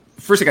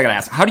 First thing I gotta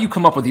ask, how do you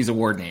come up with these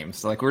award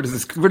names? Like, where does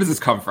this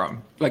come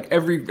from? Like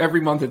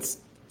every month it's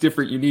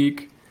different,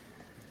 unique.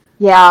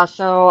 Yeah,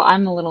 so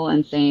I'm a little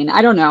insane.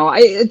 I don't know.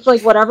 It's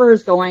like whatever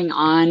is going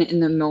on in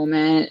the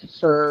moment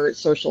for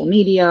social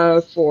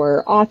media,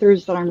 for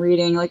authors that I'm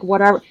reading, like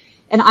whatever.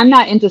 And I'm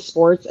not into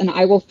sports, and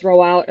I will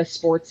throw out a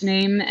sports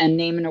name and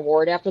name an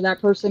award after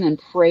that person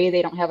and pray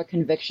they don't have a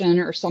conviction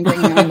or something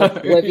I'm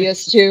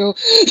oblivious to.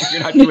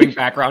 You're not doing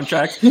background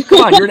checks?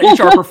 Come on, you're an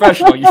HR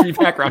professional. You should be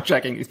background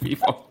checking these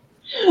people.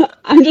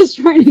 I'm just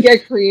trying to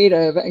get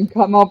creative and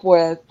come up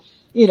with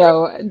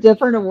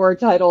different award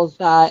titles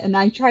and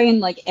I try and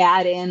like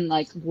add in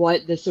like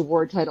what this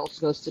award title is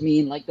supposed to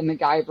mean. Like the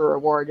MacGyver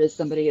Award is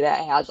somebody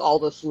that has all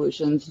the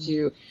solutions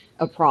to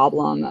a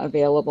problem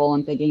available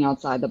and thinking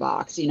outside the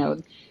box.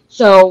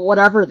 So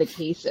whatever the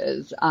case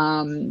is,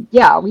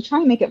 we try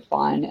and make it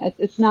fun.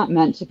 It's not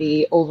meant to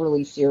be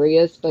overly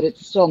serious, but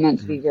it's still meant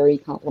to be very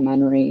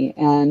complimentary.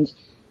 And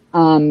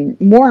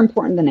more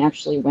important than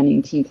actually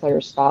winning Team Player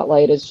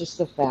Spotlight is just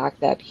the fact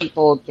that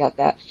people get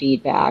that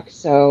feedback.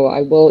 So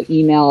I will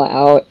email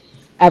out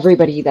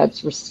everybody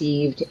that's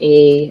received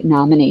a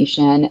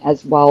nomination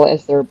as well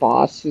as their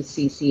boss who's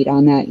CC'd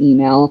on that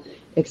email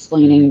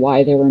explaining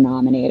why they were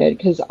nominated.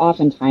 Because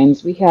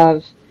oftentimes we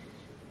have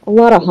a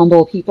lot of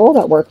humble people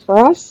that work for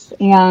us,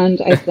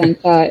 and I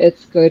think that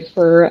it's good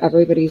for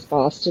everybody's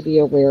boss to be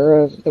aware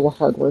of the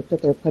hard work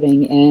that they're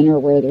putting in or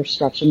where they're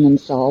stretching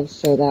themselves,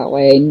 so that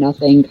way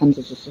nothing comes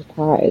as a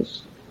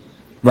surprise.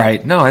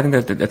 Right. No, I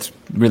think that's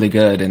really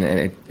good,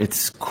 and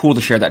it's cool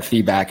to share that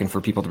feedback and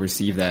for people to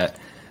receive that.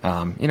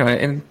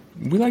 And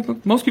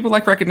most people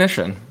like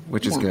recognition,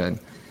 which is good.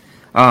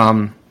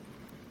 I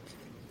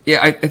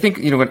think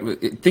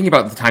thinking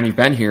about the time you've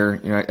been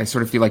here, I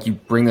sort of feel like you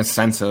bring this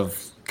sense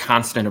of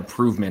constant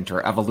improvement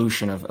or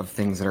evolution of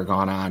things that are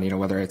going on,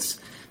 whether it's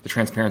the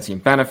transparency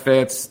and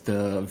benefits,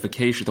 the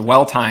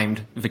well-timed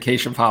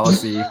vacation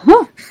policy,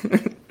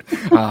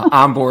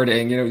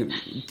 onboarding,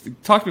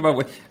 talk to me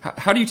about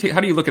how do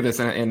you look at this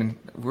and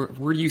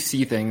where do you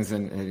see things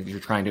and you're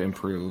trying to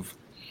improve?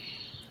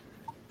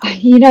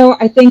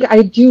 I think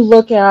I do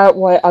look at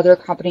what other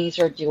companies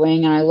are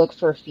doing, and I look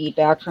for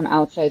feedback from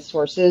outside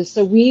sources.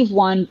 So we've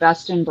won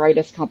Best and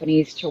Brightest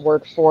Companies to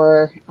Work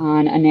For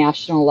on a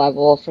national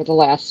level for the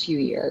last few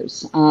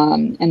years.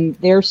 And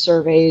their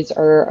surveys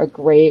are a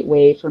great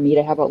way for me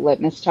to have a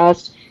litmus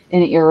test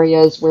in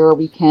areas where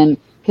we can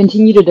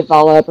continue to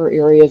develop or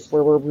areas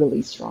where we're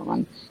really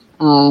strong.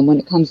 When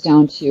it comes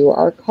down to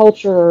our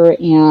culture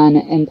and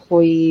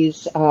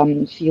employees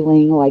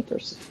feeling like they're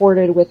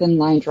supported within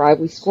LineDrive,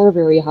 we score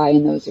very high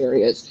in those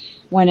areas.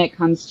 When it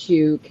comes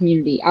to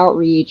community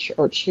outreach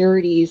or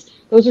charities,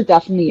 those are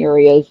definitely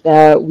areas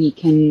that we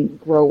can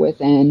grow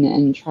within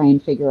and try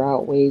and figure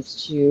out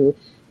ways to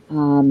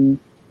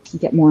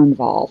get more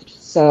involved.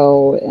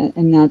 So,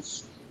 and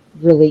that's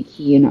really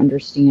key in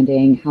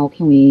understanding how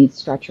can we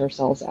stretch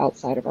ourselves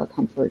outside of our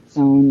comfort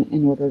zone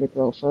in order to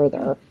grow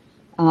further.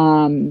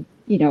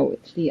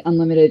 The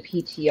unlimited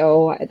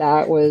PTO,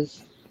 that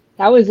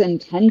was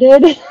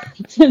intended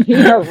to be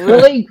a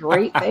really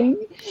great thing.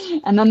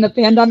 And then the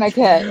pandemic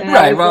hit. And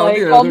right.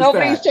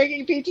 Nobody's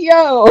taking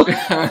PTO.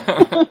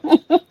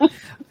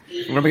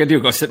 What am I going to do?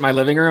 Go sit in my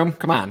living room?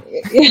 Come on.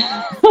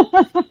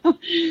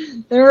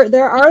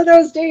 There are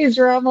those days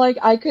where I'm like,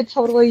 I could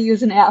totally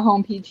use an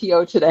at-home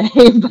PTO today.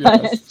 But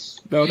yes.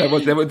 No, that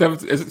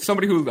was as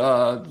somebody who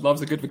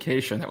loves a good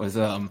vacation. It was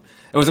a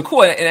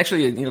cool, and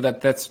actually,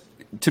 that's,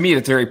 to me,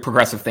 that's very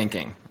progressive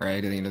thinking,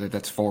 right? And,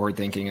 that's forward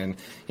thinking, and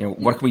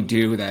what can we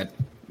do that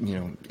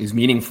is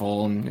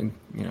meaningful and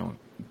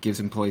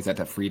gives employees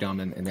that freedom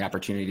and the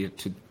opportunity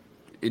to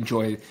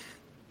enjoy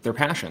their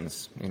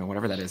passions,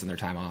 whatever that is in their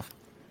time off.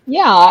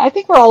 Yeah, I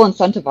think we're all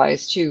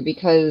incentivized too,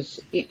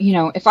 because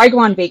if I go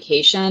on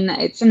vacation,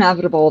 it's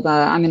inevitable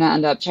that I'm going to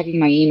end up checking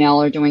my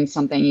email or doing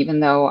something, even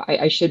though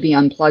I should be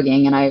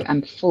unplugging, and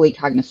I'm fully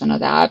cognizant of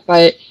that.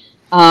 But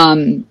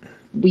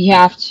we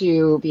have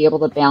to be able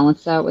to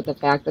balance that with the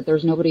fact that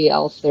there's nobody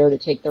else there to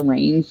take the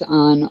reins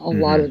on a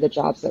lot of the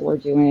jobs that we're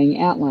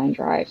doing at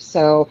LineDrive.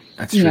 So,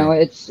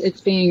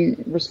 it's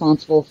being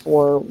responsible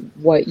for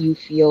what you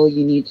feel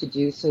you need to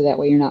do so that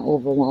way you're not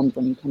overwhelmed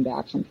when you come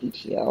back from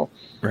PTO.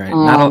 Right.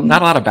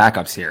 Not a lot of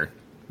backups here.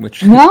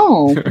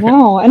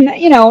 No.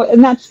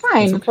 And that's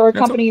fine for a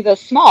company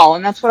this small.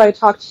 And that's what I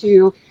talk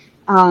to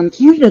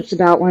candidates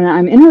about when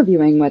I'm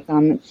interviewing with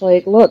them. It's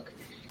like, look,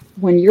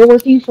 when you're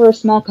working for a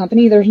small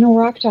company, there's no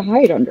rock to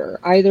hide under.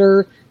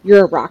 Either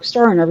you're a rock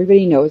star and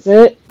everybody knows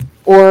it,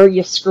 or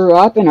you screw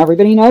up and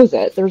everybody knows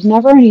it. There's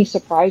never any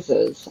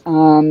surprises.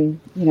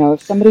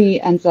 If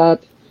somebody ends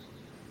up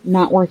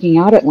not working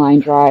out at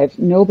LineDrive,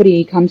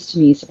 nobody comes to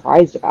me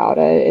surprised about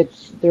it.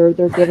 They're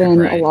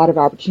given a lot of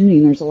opportunity,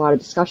 and there's a lot of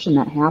discussion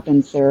that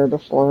happens there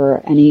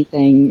before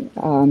anything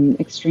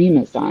extreme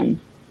is done.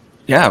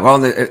 Yeah,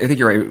 well, I think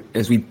you're right.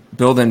 As we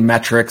build in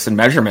metrics and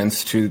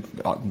measurements to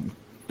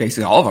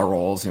basically all of our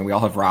roles, we all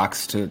have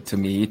rocks to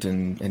meet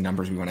and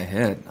numbers we want to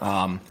hit.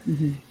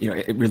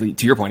 It really,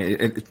 to your point,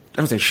 it I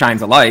don't say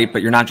shines a light,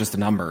 but you're not just a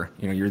number.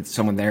 You're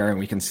someone there, and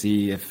we can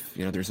see if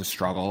there's a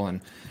struggle, and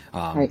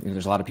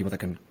there's a lot of people that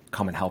can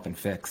come and help and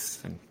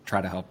fix and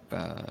try to help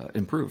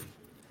improve.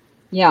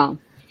 Yeah,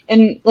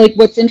 and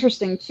what's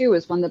interesting too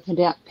is when the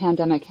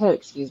pandemic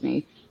hit,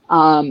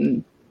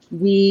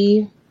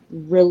 we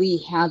really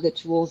had the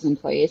tools in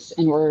place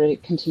in order to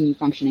continue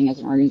functioning as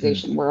an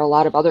organization, where a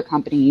lot of other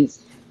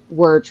companies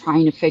were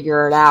trying to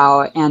figure it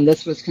out, and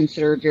this was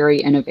considered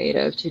very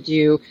innovative to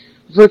do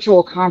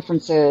virtual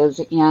conferences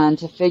and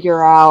to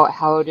figure out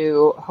how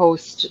to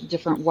host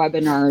different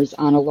webinars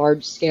on a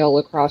large scale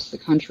across the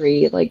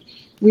country.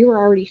 we were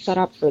already set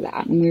up for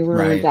that, and we were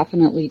Right.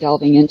 definitely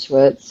delving into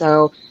it.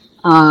 So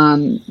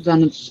then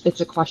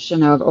it's a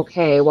question of,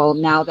 okay, well,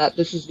 now that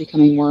this is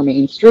becoming more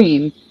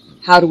mainstream,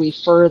 how do we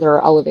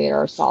further elevate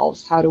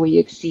ourselves? How do we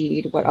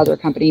exceed what other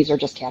companies are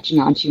just catching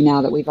on to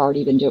now that we've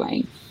already been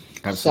doing?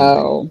 Absolutely.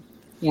 So,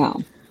 yeah.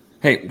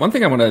 Hey, one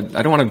thing I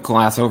don't want to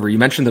gloss over. You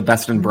mentioned the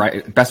best and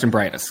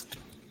brightest.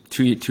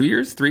 2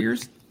 years, 3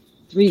 years?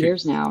 3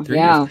 years now. 3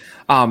 yeah.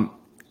 years.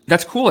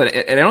 That's cool. And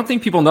I don't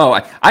think people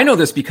know. I know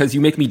this because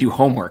you make me do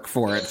homework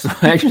for it. So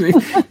actually,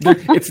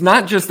 it's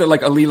not just that like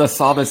Alila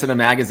saw this in a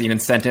magazine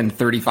and sent in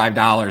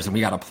 $35 and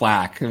we got a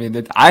plaque. I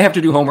mean, I have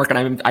to do homework,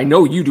 and I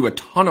know you do a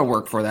ton of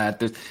work for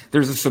that.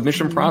 There's a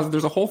submission process.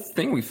 There's a whole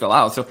thing we fill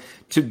out. So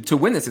to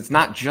win this, it's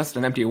not just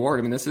an empty award.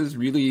 I mean, this is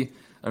really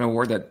an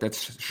award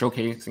that's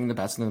showcasing the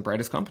best and the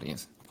brightest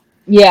companies.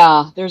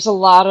 Yeah, there's a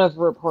lot of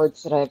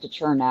reports that I have to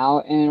churn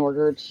out in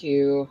order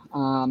to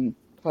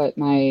put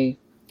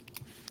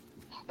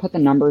the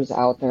numbers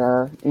out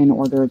there in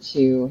order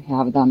to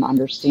have them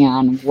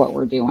understand what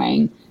we're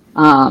doing.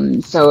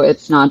 So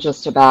it's not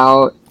just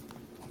about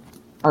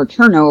our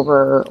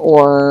turnover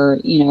or,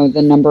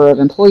 the number of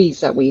employees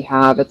that we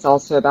have. It's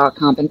also about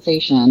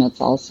compensation.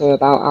 It's also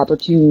about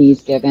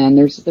opportunities given.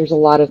 There's a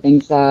lot of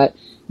things that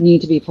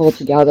need to be pulled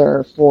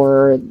together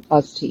for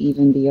us to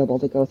even be able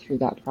to go through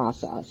that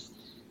process.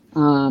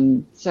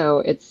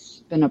 So it's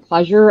been a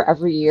pleasure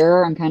every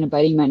year. I'm kind of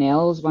biting my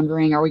nails,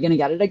 wondering, are we going to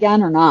get it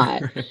again or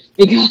not?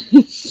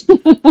 Because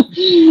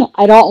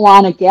I don't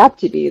want a gap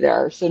to be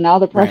there. So now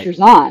the pressure's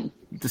on.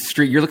 The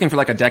streak, you're looking for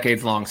like a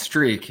decades-long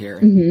streak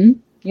here. Mm-hmm.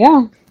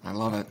 Yeah. I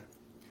love it.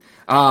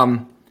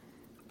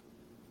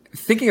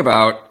 Thinking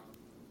about,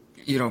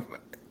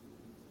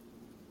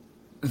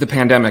 the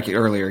pandemic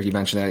earlier, you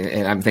mentioned that,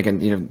 and I'm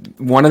thinking,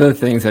 one of the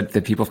things that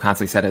people have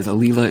constantly said is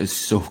Alila is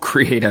so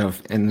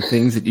creative, and the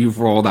things that you've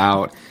rolled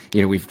out.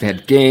 We've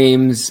had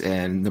games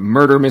and the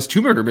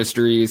two murder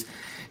mysteries,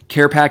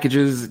 care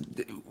packages.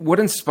 What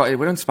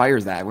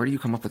inspires that? Where do you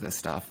come up with this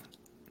stuff?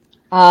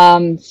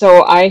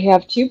 So I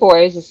have two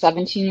boys, a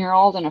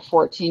 17-year-old and a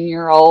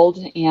 14-year-old,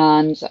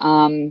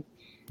 and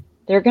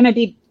they're going to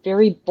be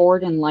very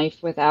bored in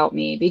life without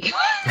me because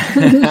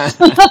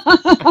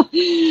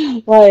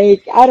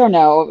I don't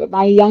know,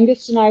 my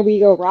youngest and I, we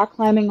go rock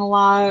climbing a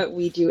lot.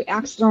 We do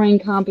axe throwing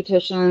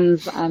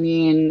competitions. I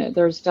mean,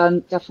 there's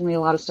definitely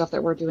a lot of stuff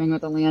that we're doing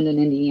with the land in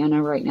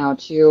Indiana right now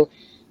too.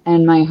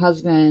 And my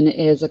husband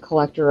is a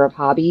collector of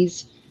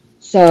hobbies.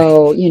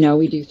 So,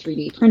 we do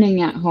 3D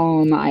printing at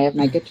home. I have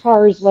my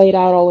guitars laid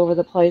out all over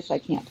the place. I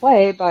can't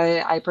play,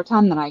 but I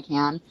pretend that I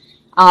can.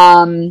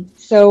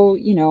 So,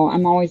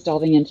 I'm always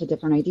delving into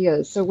different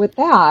ideas. So with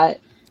that,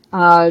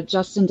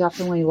 Justin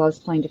definitely loves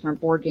playing different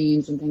board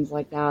games and things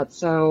like that.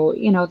 So,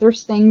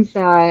 there's things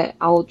that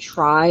I'll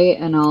try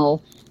and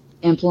I'll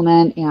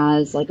implement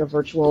as like a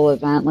virtual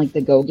event, like the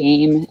Go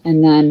game.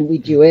 And then we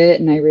do it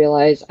and I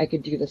realize I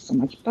could do this so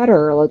much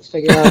better. Let's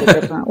figure out a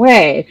different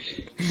way.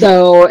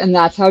 So, and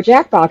that's how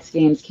Jackbox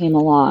games came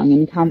along,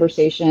 in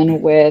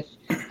conversation with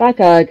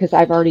Becca, because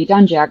I've already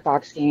done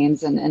Jackbox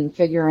games, and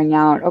figuring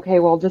out, okay,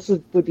 well, this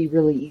would be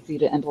really easy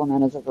to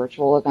implement as a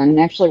virtual event, and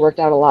actually worked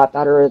out a lot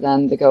better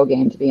than the Go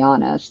game, to be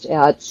honest.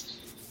 It's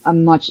a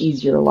much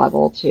easier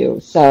level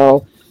too.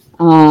 So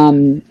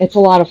it's a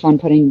lot of fun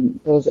putting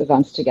those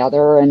events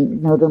together,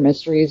 and murder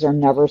mysteries are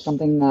never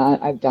something that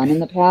I've done in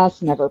the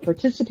past, never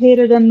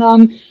participated in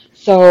them.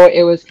 So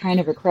it was kind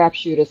of a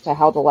crapshoot as to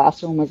how the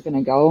last one was going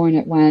to go, and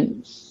it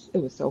was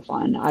so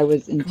fun. I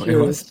was in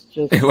tears.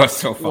 It was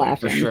so fun,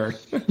 laughing. for sure.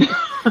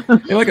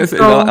 Like I said,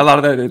 a lot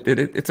of that,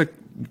 it's a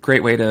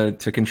great way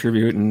to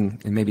contribute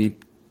and maybe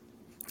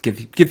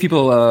give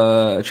people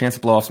a chance to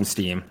blow off some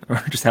steam,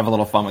 or just have a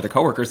little fun with the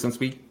coworkers, since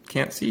we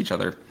can't see each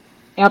other.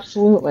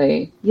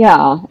 Absolutely.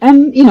 Yeah.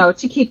 And,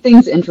 to keep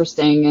things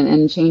interesting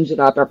and change it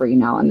up every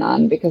now and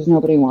then, because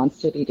nobody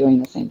wants to be doing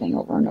the same thing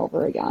over and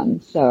over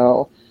again.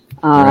 So,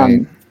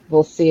 Right.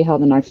 We'll see how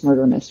the next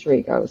murder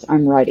mystery goes.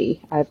 I'm ready.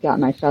 I've got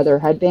my feather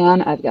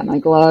headband. I've got my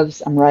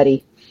gloves. I'm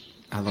ready.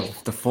 I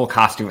love the full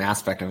costume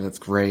aspect of it. It's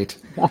great.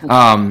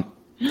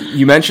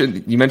 You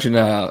mentioned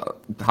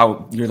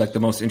how you're like the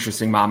most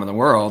interesting mom in the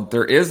world.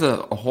 There is a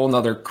whole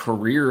nother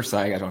career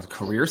side. I don't know,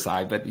 career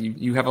side, but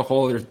you have a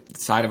whole other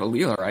side of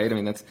Alila, right? I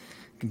mean,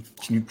 can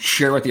you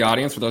share with the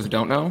audience for those who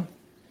don't know?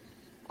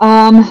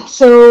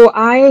 So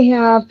I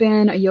have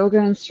been a yoga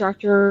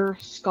instructor,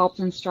 sculpt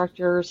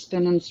instructor,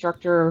 spin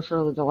instructor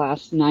for the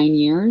last 9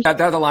 years. That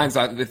aligns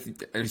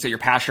with, you say, your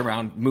passion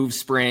around Move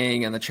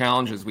Spring and the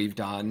challenges we've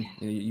done.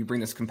 You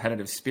bring this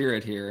competitive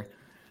spirit here.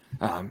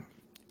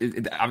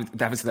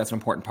 Obviously, that's an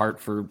important part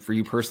for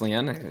you personally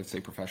and, I'd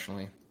say,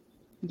 professionally.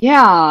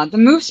 Yeah, the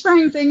Move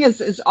Spring thing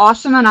is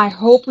awesome, and I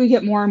hope we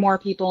get more and more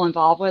people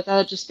involved with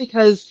it, just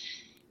because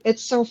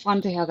it's so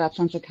fun to have that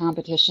sense of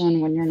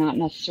competition when you're not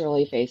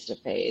necessarily face to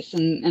face.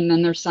 And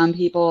then there's some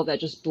people that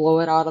just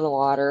blow it out of the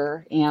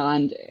water,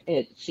 and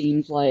it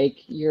seems like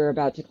you're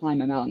about to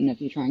climb a mountain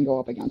if you try and go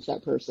up against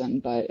that person,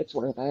 but it's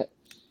worth it.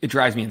 It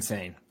drives me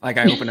insane. Like,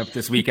 I open up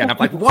this weekend, I'm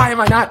like, why am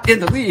I not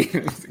in the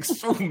lead?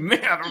 So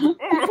mad.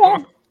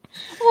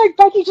 Like,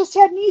 Becky just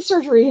had knee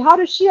surgery. How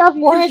does she have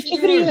more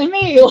activity than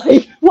me?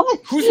 Like, what?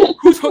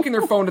 Who's hooking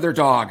their phone to their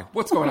dog?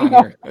 What's going on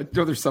here? I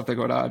know there's something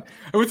going on.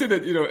 I would say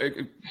that,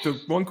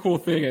 the one cool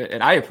thing,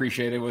 and I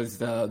appreciated, was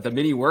the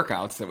mini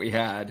workouts that we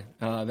had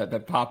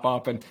that pop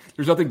up. And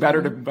there's nothing better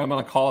I'm going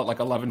to call it like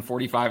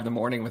 11:45 in the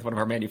morning with one of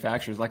our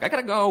manufacturers. Like, I got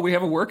to go. We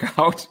have a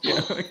workout.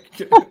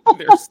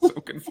 They're so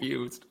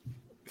confused.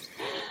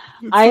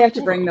 I have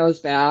to bring those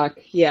back.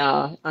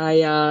 Yeah,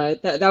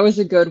 that was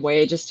a good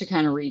way just to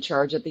kind of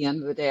recharge at the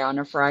end of the day on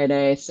a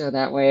Friday, so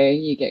that way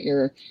you get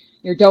your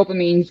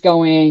dopamines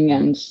going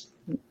and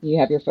you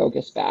have your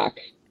focus back.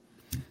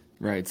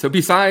 Right. So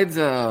besides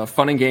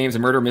fun and games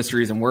and murder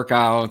mysteries and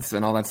workouts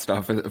and all that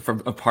stuff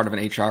from a part of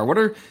an HR, what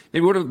are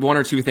one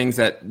or two things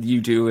that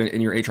you do in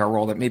your HR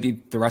role that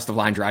maybe the rest of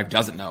LineDrive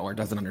doesn't know or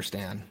doesn't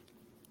understand?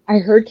 I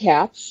herd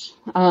cats.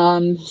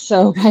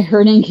 So by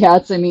herding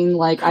cats, I mean,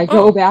 like, I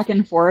go back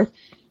and forth.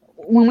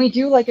 When we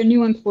do like a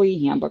new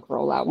employee handbook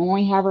rollout, when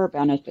we have our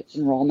benefits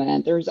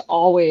enrollment, there's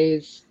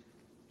always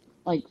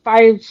like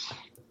 5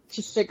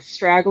 to 6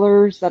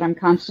 stragglers that I'm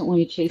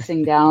constantly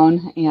chasing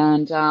down.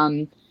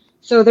 And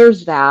so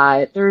there's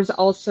that. There's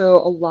also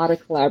a lot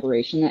of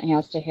collaboration that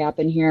has to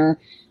happen here.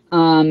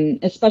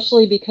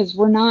 Especially because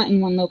we're not in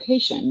one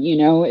location.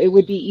 It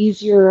would be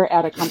easier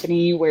at a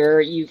company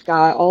where you've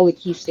got all the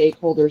key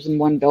stakeholders in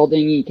one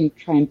building. You can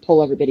try and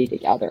pull everybody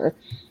together.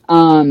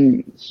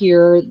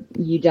 Here,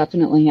 you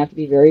definitely have to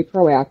be very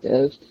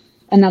proactive.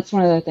 And that's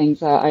one of the things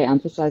that I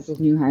emphasize with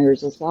new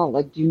hires as well.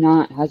 Like, do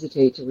not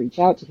hesitate to reach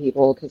out to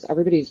people because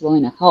everybody's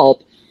willing to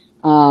help.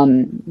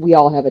 We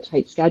all have a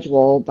tight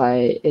schedule,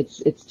 but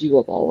it's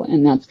doable.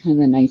 And that's kind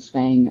of the nice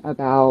thing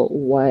about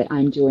what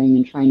I'm doing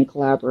and trying to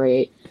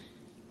collaborate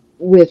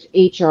with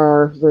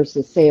HR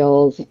versus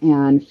sales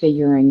and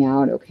figuring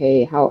out,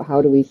 okay,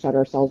 how do we set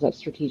ourselves up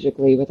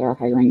strategically with our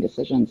hiring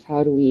decisions?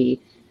 How do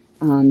we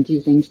do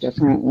things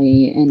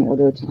differently in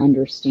order to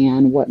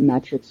understand what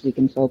metrics we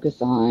can focus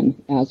on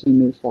as we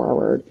move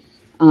forward?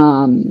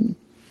 And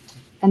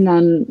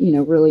then,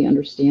 really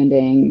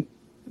understanding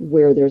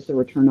where there's the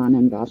return on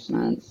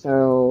investment.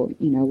 So,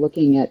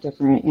 looking at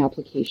different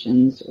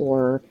applications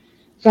or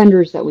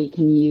vendors that we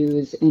can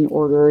use in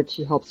order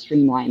to help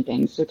streamline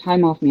things. So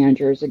Time Off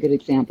Manager is a good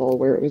example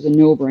where it was a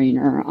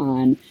no-brainer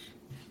on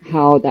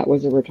how that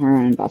was a return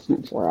on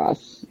investment for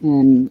us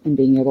and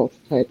being able to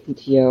put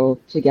PTO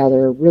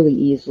together really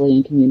easily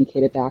and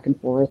communicate it back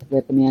and forth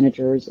with the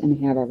managers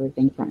and have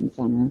everything front and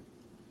center.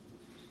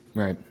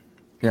 Right.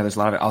 Yeah, there's a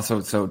lot of it.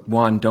 Also, so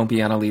one, don't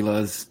be on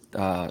Alila's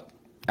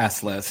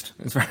S list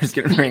as far as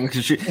getting ring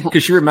because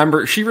she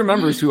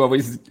remembers who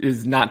always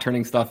is not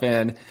turning stuff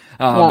in.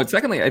 But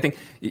secondly, I think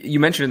you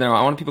mentioned there,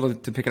 I want people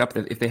to pick it up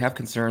that if they have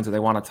concerns or they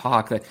want to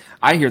talk, that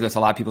I hear this a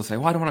lot. People say,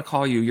 "Well, I don't want to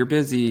call you. You're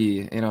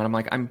busy," and I'm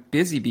like, "I'm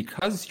busy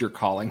because you're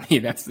calling me."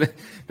 That's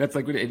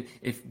like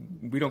if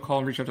we don't call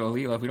and reach out to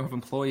Alila, if we don't have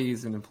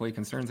employees and employee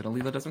concerns, then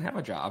Alila doesn't have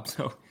a job.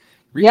 So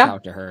reach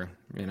out to her.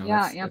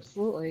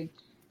 Absolutely.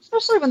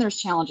 Especially when there's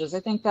challenges. I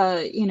think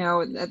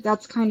that,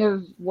 that's kind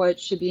of what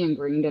should be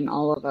ingrained in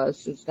all of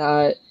us is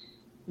that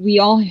we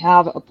all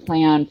have a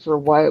plan for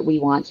what we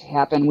want to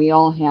happen. We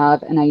all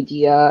have an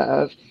idea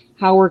of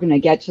how we're going to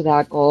get to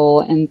that goal,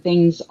 and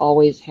things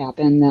always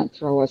happen that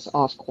throw us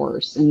off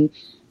course. And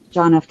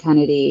John F.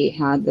 Kennedy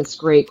had this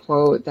great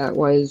quote that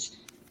was,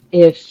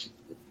 if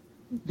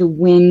the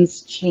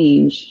winds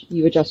change,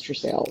 you adjust your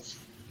sails.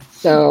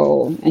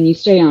 So, and you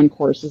stay on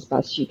course as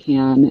best you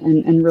can.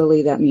 And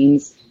really that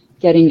means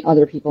getting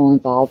other people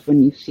involved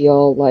when you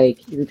feel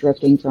like you're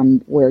drifting from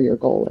where your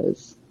goal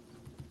is.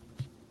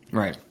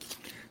 Right.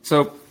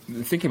 So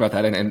thinking about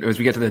that, and as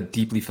we get to the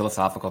deeply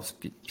philosophical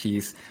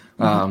piece,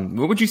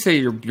 what would you say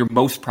you're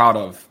most proud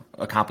of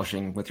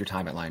accomplishing with your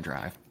time at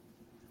LineDrive?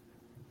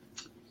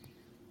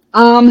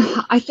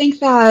 I think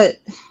that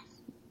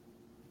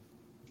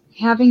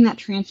having that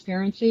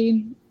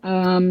transparency,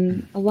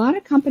 a lot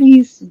of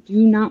companies do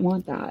not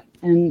want that.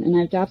 And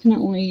I've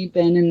definitely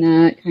been in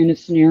that kind of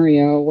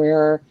scenario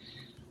where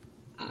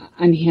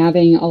I'm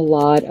having a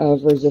lot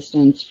of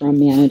resistance from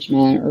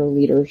management or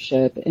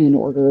leadership in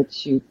order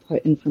to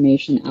put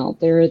information out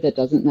there that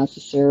doesn't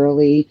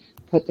necessarily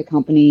put the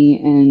company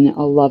in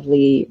a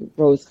lovely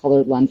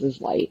rose-colored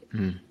lenses light.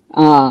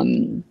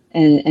 And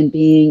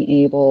being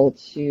able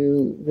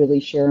to really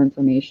share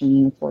information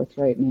in a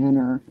forthright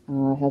manner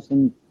has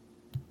been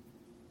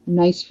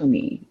nice for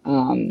me.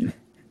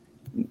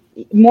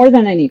 More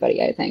than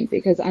anybody, I think,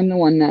 because I'm the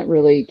one that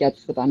really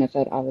gets the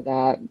benefit out of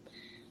that.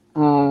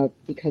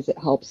 Because it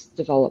helps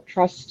develop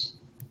trust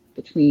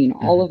between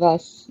all of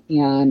us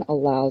and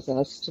allows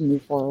us to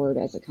move forward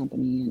as a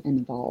company and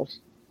evolve.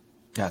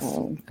 Yes,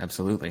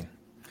 absolutely.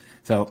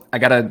 So I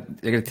gotta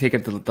take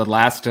it to the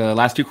last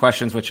two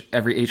questions, which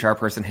every HR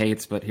person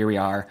hates, but here we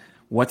are.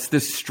 What's the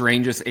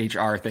strangest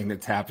HR thing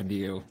that's happened to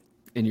you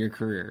in your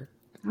career?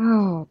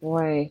 Oh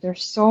boy,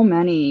 there's so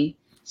many.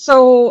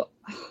 So,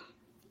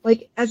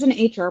 like, as an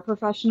HR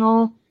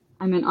professional,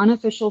 I'm an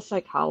unofficial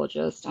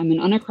psychologist. I'm an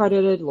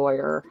unaccredited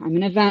lawyer. I'm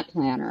an event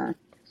planner.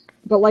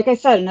 But like I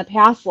said, in a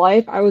past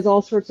life, I was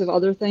all sorts of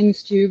other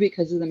things too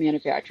because of the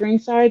manufacturing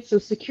side. So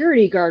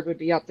security guard would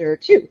be up there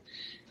too.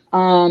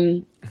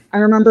 I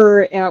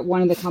remember at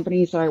one of the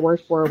companies that I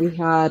worked for, we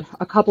had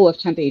a couple of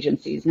temp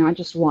agencies, not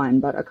just one,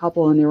 but a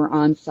couple, and they were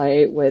on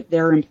site with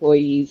their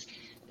employees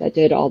that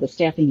did all the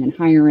staffing and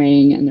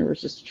hiring, and there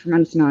was just a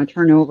tremendous amount of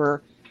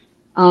turnover.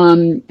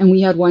 And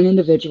we had one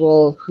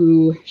individual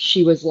who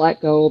she was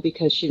let go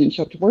because she didn't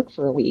show up to work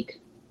for a week.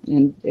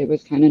 And it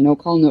was kind of no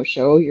call, no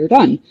show, you're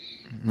done.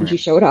 Right. And she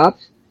showed up,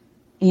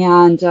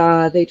 and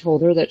they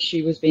told her that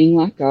she was being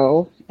let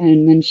go,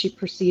 and then she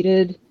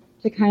proceeded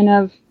to kind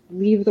of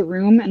leave the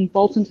room and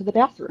bolt into the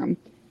bathroom.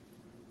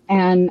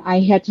 And I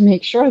had to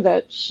make sure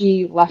that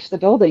she left the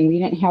building. We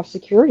didn't have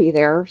security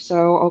there.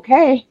 So,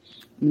 okay,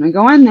 I'm going to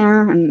go in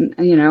there and,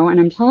 and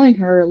I'm telling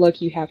her,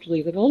 look, you have to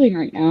leave the building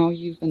right now.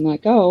 You've been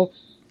let go.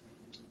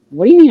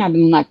 What do you mean I've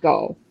been let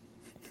go?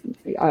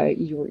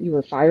 You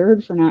were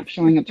fired for not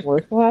showing up to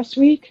work last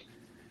week?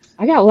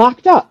 I got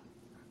locked up.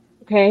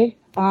 Okay.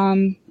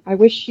 I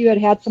wish you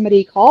had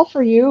somebody call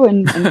for you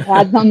and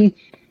had them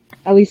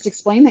at least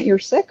explain that you're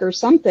sick or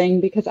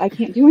something, because I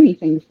can't do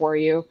anything for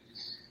you.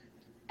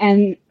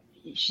 And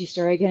she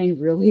started getting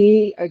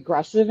really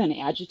aggressive and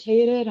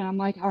agitated. And I'm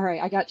like, all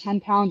right, I got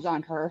 10 pounds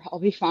on her. I'll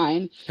be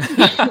fine.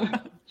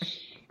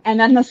 And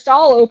then the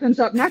stall opens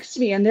up next to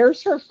me, and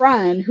there's her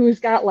friend who's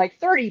got like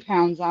 30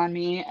 pounds on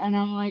me. And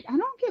I'm like, I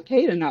don't get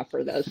paid enough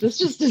for this. This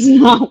just is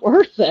not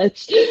worth it.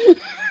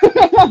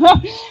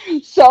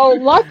 So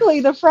luckily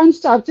the friend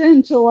stepped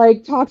in to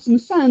like talk some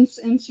sense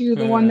into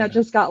the one that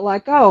just got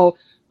let go.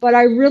 But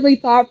I really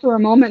thought for a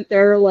moment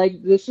there,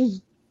 like, this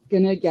is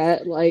going to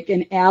get like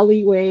an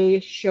alleyway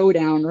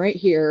showdown right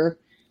here.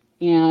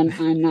 And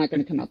I'm not going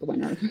to come out the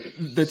winner.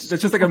 That's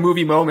just like a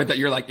movie moment that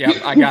you're like, yeah,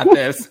 I got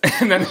this.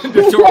 And then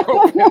the door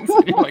opens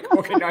and you're like,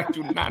 okay, now I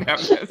do not have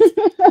this.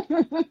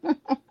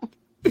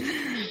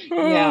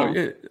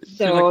 Yeah.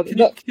 So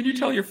like, can you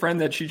tell your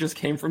friend that she just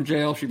came from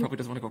jail? She probably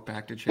doesn't want to go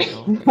back to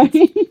jail.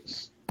 Right?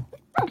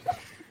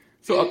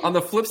 So on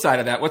the flip side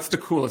of that, what's the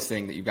coolest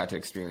thing that you got to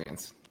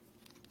experience?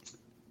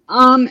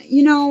 And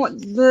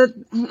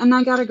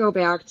I got to go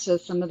back to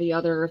some of the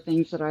other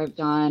things that I've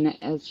done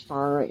as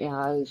far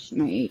as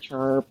my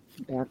HR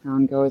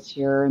background goes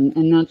here,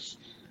 and that's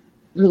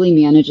really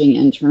managing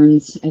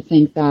interns. I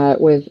think that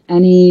with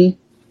any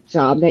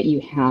job that you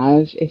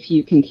have, if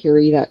you can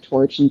carry that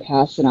torch and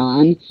pass it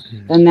on,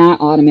 then that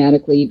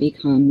automatically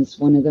becomes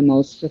one of the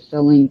most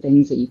fulfilling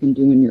things that you can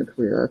do in your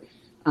career.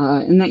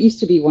 And that used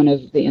to be one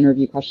of the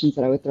interview questions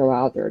that I would throw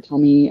out there. Tell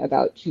me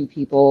about 2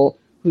 people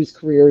whose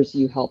careers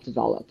you helped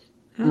develop.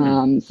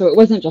 So it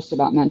wasn't just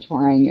about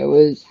mentoring. It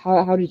was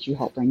how did you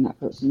help bring that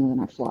person to the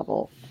next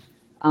level?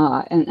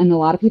 And a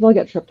lot of people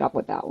get tripped up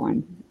with that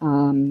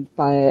one.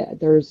 But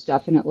there's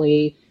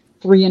definitely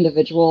 3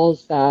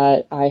 individuals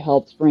that I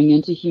helped bring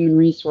into human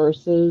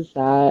resources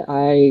that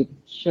I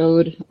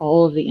showed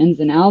all of the ins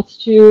and outs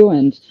to,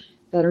 and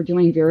that are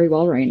doing very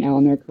well right now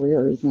in their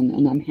careers,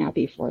 and I'm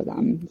happy for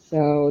them.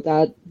 So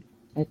that,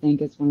 I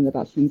think, is one of the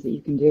best things that you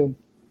can do.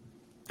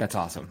 That's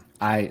awesome.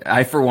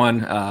 I for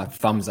one,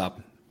 thumbs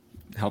up,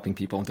 helping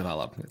people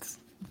develop. It's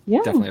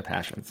definitely a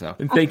passion. So,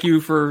 and thank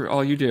you for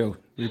all you do.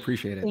 We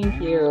appreciate it.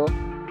 Thank you.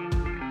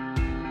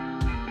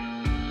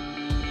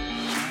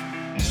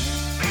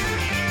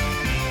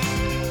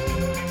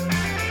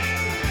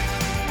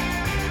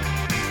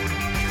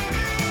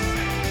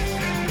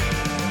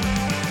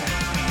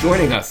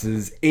 Joining us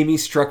is Amy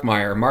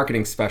Struckmeyer,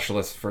 marketing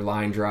specialist for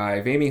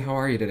LineDrive. Amy, how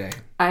are you today?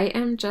 I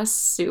am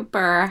just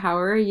super. How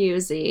are you,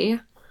 Z?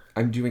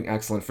 I'm doing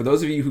excellent. For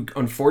those of you who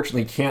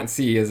unfortunately can't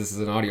see, as this is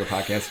an audio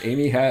podcast,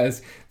 Amy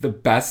has the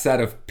best set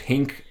of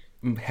pink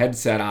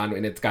headset on,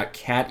 and it's got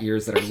cat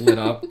ears that are lit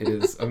up. It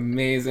is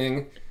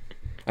amazing.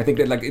 I think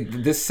that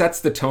this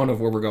sets the tone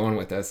of where we're going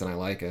with this, and I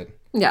like it.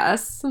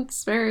 Yes,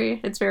 it's very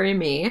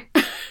me.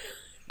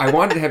 I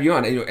wanted to have you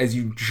on, as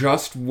you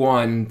just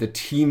won the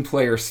team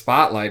player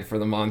spotlight for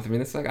the month. I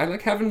mean, it's like, I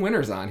like having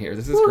winners on here.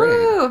 This is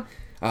Woo-hoo.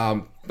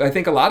 Great. I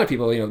think a lot of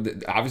people,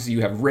 obviously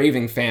you have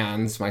raving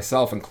fans,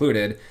 myself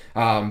included,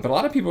 but a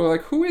lot of people are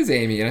like, who is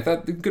Amy? And I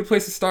thought a good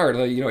place to start.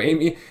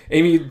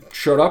 Amy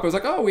showed up. I was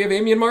like, oh, we have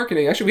Amy in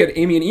marketing. Actually, we had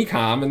Amy in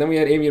ecom, and then we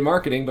had Amy in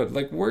marketing. But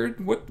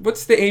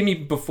what's the Amy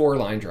before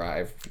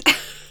LineDrive?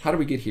 How did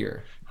we get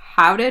here?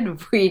 How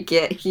did we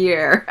get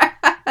here?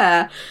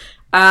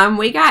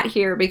 We got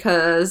here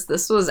because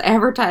this was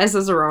advertised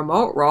as a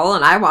remote role,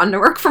 and I wanted to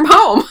work from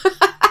home.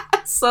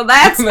 So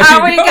that's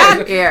how we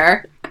got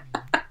here.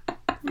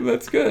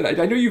 That's good.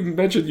 I know you've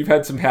mentioned you've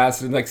had some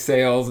past in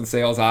sales and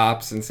sales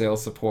ops and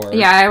sales support.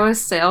 Yeah, I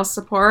was sales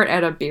support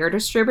at a beer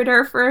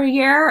distributor for a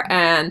year,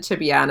 and to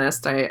be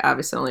honest, I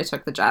obviously only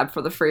took the job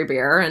for the free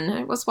beer, and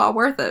it was well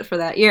worth it for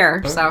that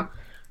year. So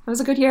it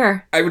was a good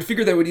year. I would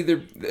figure that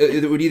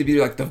it would either be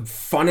the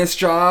funnest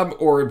job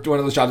or one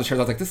of those jobs that turns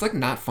out this is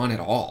not fun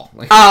at all.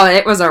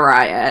 It was a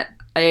riot.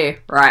 A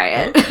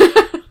riot.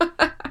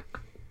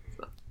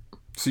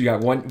 So you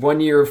got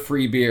one year of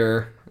free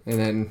beer, and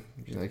then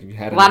Like you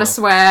had a lot of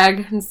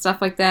swag and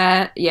stuff like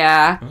that.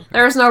 Yeah. Okay.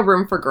 There was no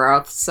room for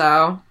growth,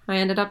 so I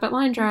ended up at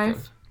LineDrive.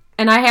 Okay.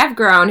 And I have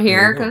grown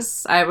here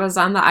because I was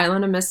on the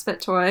island of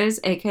Misfit Toys,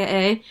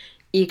 aka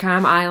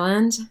Ecom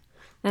Island,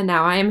 and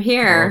now I am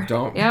here.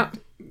 Yep.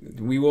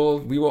 We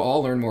will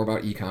all learn more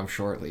about ecom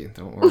shortly.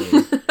 Don't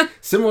worry.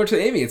 Similar to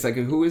Amy, it's like,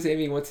 who is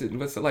Amy? What's it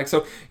like?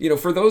 So,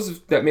 for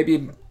those that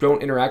maybe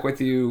don't interact with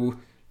you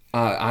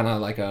on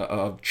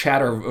a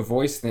chat or a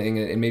voice thing,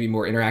 and maybe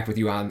more interact with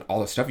you on all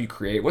the stuff you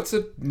create, what's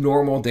a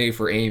normal day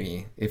for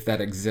Amy, if that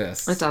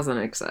exists? It doesn't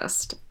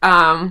exist.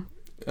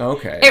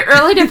 Okay. It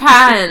really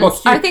depends. Well,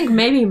 I think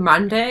maybe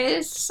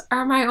Mondays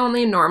are my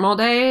only normal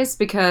days,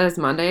 because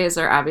Mondays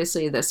are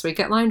obviously this week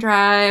at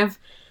LineDrive.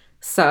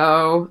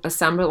 So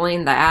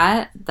assembling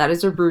that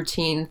is a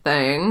routine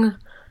thing.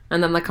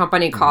 And then the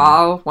company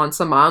call once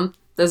a month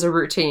is a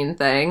routine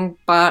thing.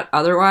 But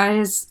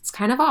otherwise, it's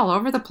kind of all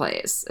over the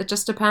place. It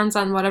just depends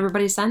on what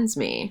everybody sends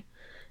me.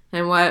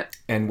 And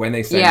when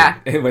they send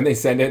it. And when they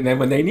send it, and then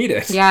when they need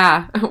it.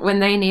 Yeah, when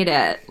they need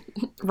it.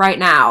 Right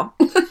now.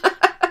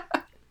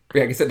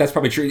 Yeah, like I said, that's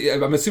probably true.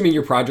 I'm assuming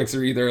your projects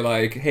are either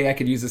like, hey, I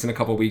could use this in a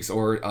couple of weeks,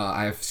 or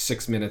I have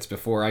 6 minutes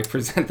before I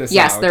present this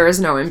Yes, there is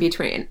no in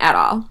between at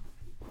all.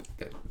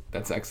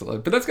 That's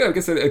excellent. But that's good. I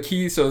guess a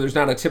key, so there's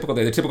not a typical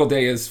day. The typical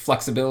day is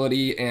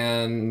flexibility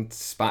and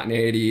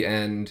spontaneity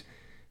and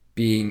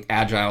being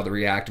agile to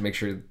react to make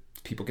sure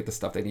people get the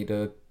stuff they need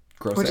to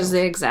grow Which sales. Is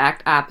the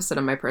exact opposite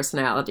of my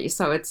personality,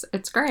 so it's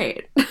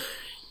great.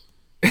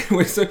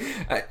 So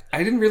I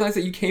didn't realize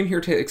that you came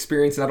here to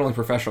experience not only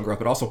professional growth,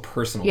 but also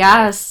personal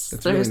growth.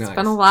 There's really nice.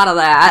 Been a lot of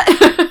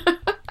that.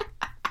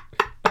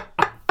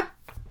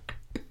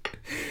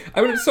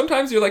 I mean,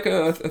 sometimes you're like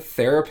a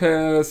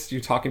therapist, you're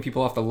talking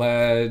people off the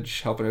ledge,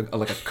 helping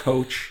like a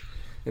coach.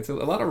 It's a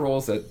lot of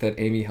roles that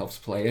Amy helps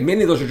play. And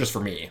many of those are just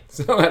for me.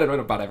 So I don't know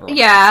about everyone.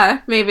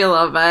 Yeah, maybe a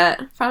little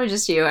bit. Probably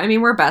just you. I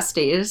mean, we're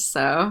besties,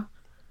 so.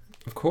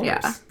 Of course.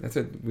 Yeah. That's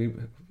it.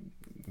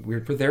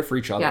 We're there for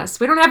each other. Yes,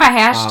 we don't have a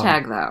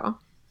hashtag, though.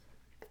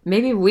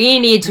 Maybe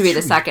we need to be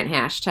the second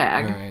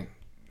hashtag. All right.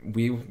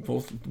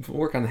 We'll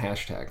work on the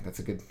hashtag. That's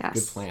a good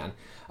plan.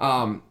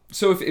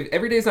 So if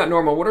every day is not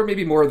normal, what are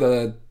maybe more of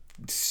the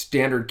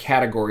standard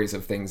categories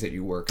of things that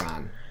you work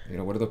on?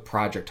 What are the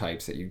project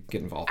types that you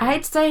get involved in?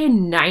 I'd say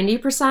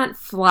 90%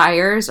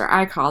 flyers, or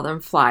I call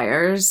them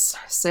flyers.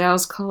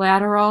 Sales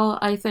collateral,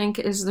 I think,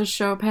 is the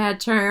showpad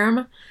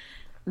term.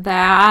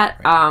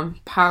 That, right.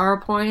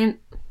 PowerPoint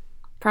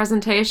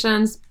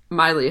presentations,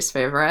 my least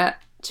favorite,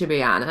 to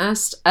be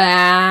honest.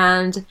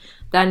 And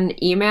then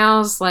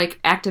emails, like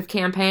Active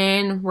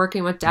Campaign,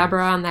 working with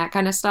Deborah and that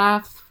kind of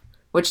stuff,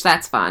 which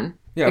that's fun.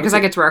 Yeah, because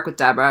I get to work with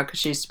Deborah because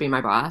she used to be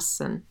my boss,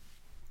 and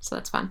so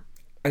that's fun.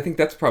 I think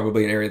that's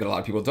probably an area that a lot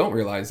of people don't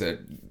realize, that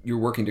you're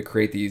working to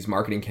create these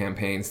marketing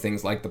campaigns,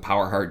 things like the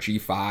PowerHeart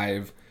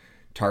G5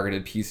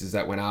 targeted pieces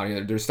that went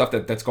out. There's stuff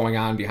that's going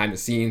on behind the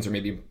scenes, or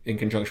maybe in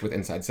conjunction with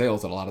inside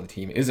sales, that a lot of the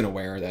team isn't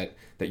aware that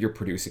you're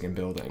producing and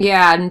building.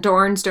 Yeah, and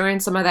Dorn's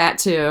doing some of that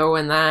too,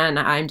 and then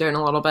I'm doing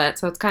a little bit,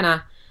 so it's kind of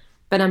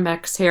been a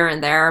mix here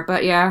and there.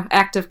 But yeah,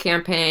 Active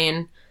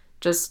Campaign,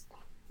 just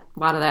a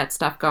lot of that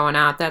stuff going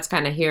out. That's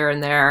kind of here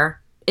and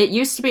there. It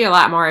used to be a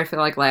lot more. I feel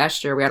like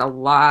last year we had a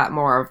lot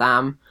more of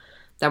them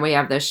than we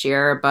have this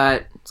year,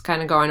 but it's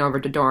kind of going over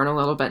to Dorn a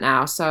little bit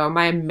now. So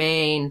my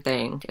main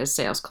thing is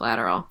sales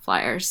collateral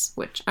flyers,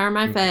 which are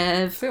my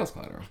fave. Sales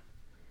collateral.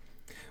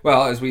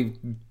 Well, as we've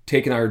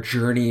taken our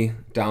journey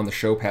down the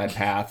showpad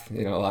path,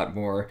 a lot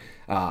more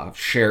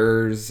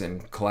shares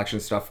and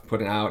collection stuff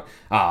putting out.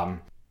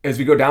 As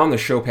we go down the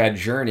showpad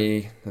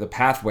journey, the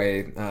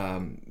pathway,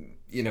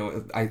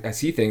 I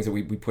see things that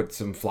we put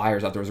some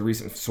flyers out. There was a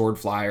recent sword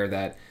flyer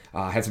that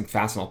had some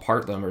Fastenal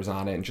part numbers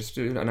on it, and just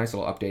a nice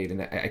little update.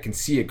 And I can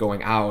see it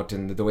going out,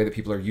 and the way that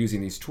people are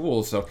using these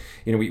tools. So,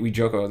 we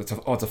joke, it's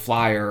a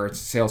flyer, or it's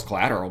sales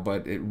collateral,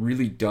 but it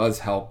really does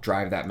help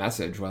drive that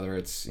message, whether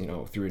it's,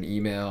 through an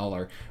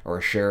email or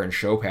a share and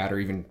showpad, or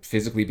even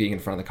physically being in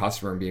front of the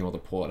customer and being able to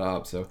pull it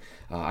up. So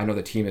I know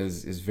the team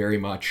is very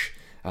much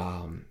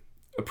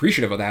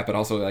appreciative of that, but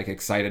also like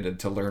excited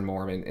to learn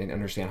more and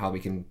understand how we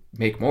can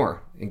make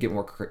more and get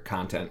more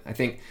content. I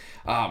think,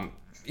 that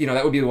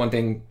would be the one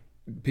thing,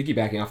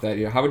 piggybacking off that,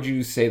 how would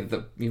you say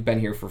that you've been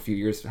here for a few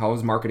years? How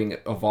has marketing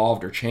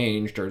evolved or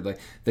changed, or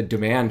the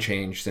demand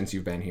changed since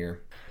you've been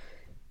here?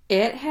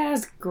 It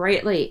has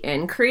greatly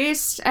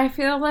increased, I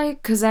feel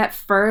like, because at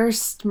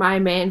first my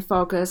main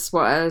focus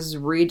was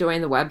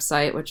redoing the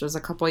website, which was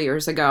a couple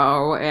years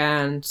ago,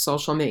 and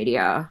social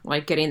media,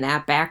 like getting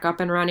that back up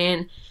and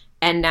running.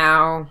 And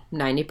now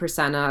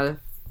 90% of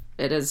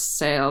it is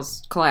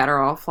sales,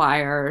 collateral,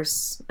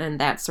 flyers, and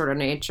that sort of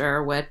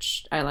nature,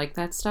 which I like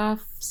that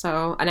stuff.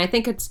 So, and I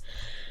think it's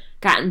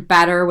gotten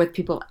better with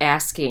people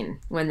asking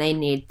when they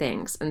need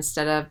things,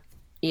 instead of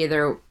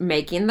either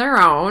making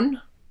their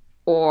own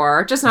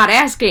or just not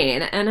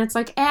asking. And it's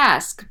like,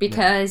 ask,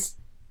 because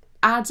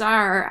odds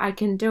are I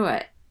can do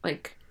it.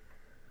 Like,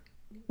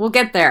 we'll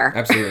get there.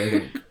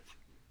 Absolutely.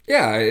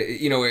 Yeah,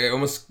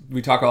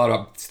 we talk a lot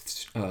about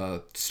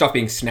stuff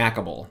being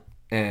snackable,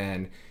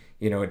 and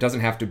it doesn't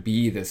have to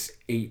be this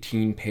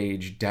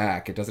 18-page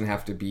deck. It doesn't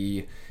have to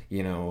be,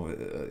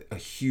 a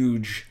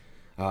huge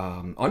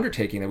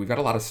undertaking. That we've got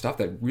a lot of stuff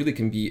that really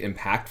can be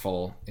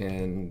impactful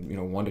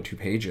in 1 to 2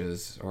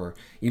 pages, or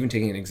even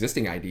taking an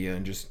existing idea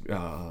and just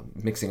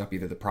mixing up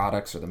either the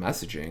products or the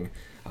messaging.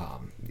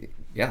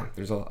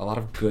 There's a lot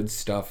of good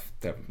stuff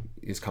that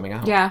is coming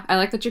out. Yeah, I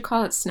like that you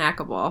call it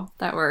snackable.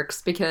 That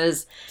works,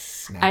 because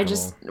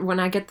when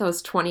I get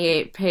those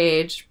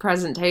 28-page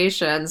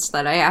presentations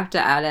that I have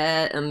to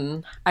edit,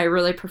 and I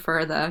really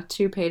prefer the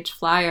 2-page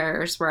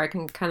flyers where I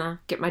can kind of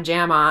get my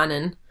jam on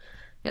and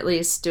at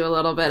least do a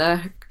little bit of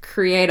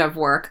creative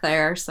work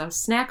there. So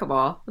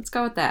snackable. Let's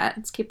go with that.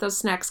 Let's keep those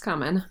snacks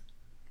coming.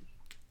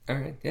 All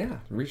right. Yeah.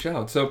 Reach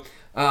out. So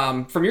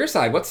from your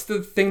side, what's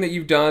the thing that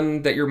you've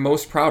done that you're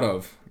most proud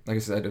of? Like I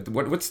said,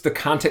 what's the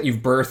content you've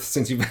birthed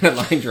since you've been at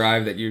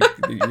LineDrive that you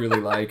really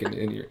like?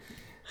 And you're...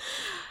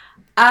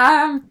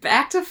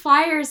 Back to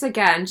flyers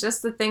again.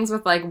 Just the things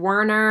with like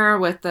Werner,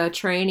 with the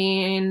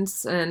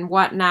trainings and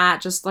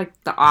whatnot. Just like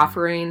the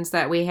offerings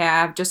that we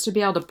have, just to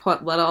be able to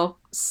put little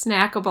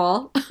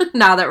snackable,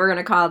 now that we're going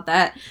to call it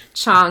that,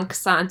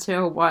 chunks onto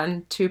a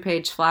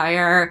 2-page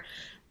flyer.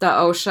 The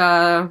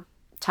OSHA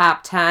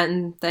top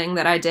 10 thing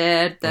that I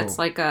did, that's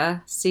like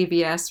a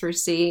CVS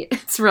receipt.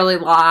 It's really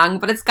long,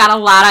 but it's got a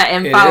lot of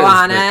info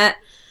on it.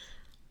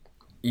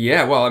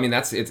 Yeah, well, I mean,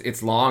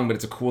 it's long, but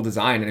it's a cool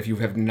design. And if you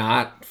have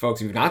not,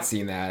 folks, if you've not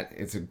seen that,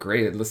 it's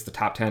it lists the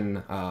top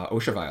 10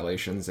 OSHA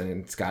violations,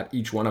 and it's got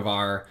each one of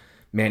our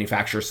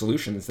manufacturer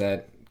solutions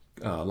that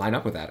line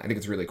up with that. I think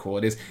it's really cool.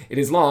 It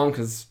is long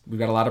because we've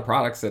got a lot of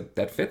products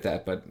that fit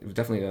that, but it was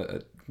definitely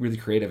a really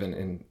creative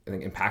and I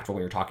think impactful when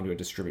you're talking to a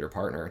distributor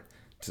partner,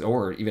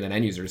 or even an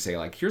end user, to say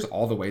like, here's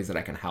all the ways that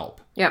I can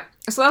help. Yep.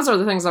 So those are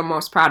the things I'm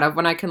most proud of,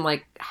 when I can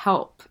like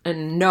help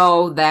and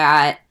know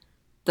that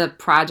the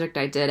project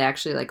I did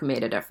actually like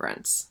made a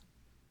difference.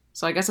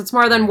 So I guess it's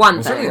more than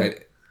one thing.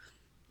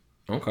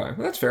 Okay, well,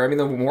 that's fair. I mean,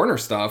 the Werner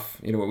stuff,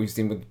 what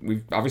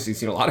we've obviously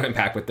seen a lot of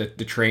impact with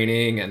the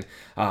training and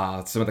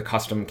some of the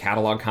custom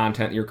catalog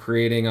content you're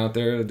creating out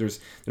there. There's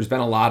been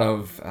a lot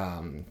of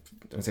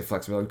I would say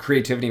flexibility,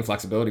 creativity and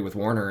flexibility with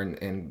Werner,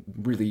 and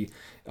really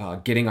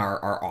getting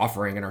our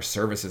offering and our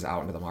services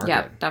out into the market.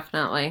 Yeah,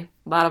 definitely.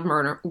 A lot of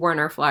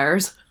Werner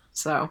flyers.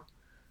 So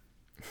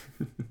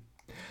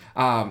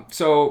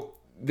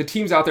the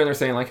team's out there and they're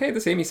saying like, hey,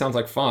 this Amy sounds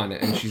like fun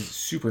and she's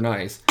super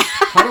nice.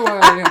 How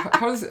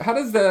does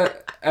the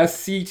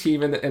SC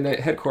team and the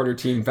headquarter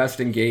team best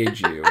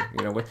engage you?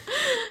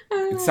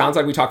 It sounds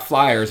like we talked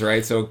flyers,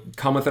 right? So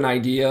come with an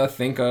idea,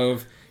 think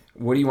of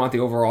what do you want the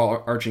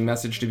overall arching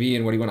message to be,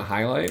 and what do you want to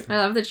highlight? I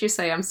love that you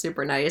say I'm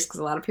super nice, because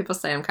a lot of people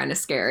say I'm kind of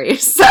scary.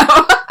 So,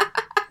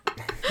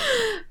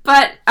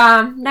 but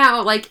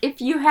now, like,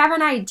 if you have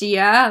an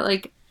idea,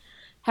 like,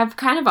 have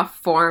kind of a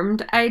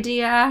formed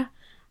idea,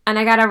 and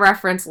I gotta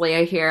reference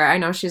Leah here. I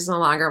know she's no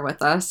longer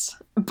with us,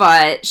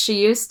 but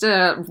she used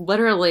to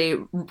literally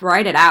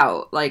write it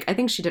out. Like, I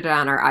think she did it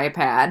on her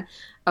iPad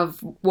of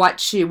what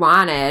she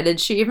wanted, and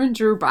she even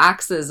drew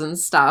boxes and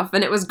stuff,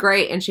 and it was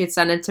great, and she'd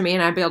send it to me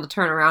and I'd be able to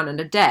turn around in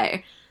a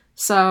day.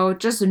 So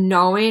just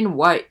knowing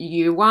what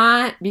you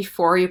want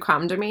before you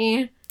come to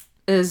me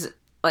is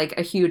like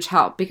a huge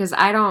help, because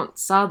I don't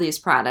sell these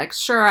products.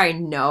 Sure, I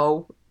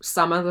know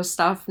some of the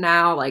stuff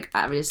now, like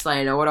obviously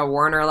I know what a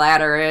Werner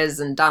ladder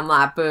is and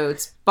Dunlop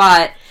boots,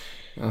 but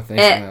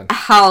it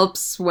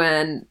helps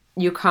when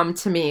you come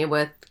to me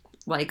with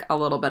like a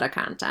little bit of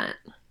content.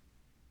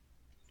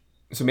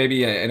 So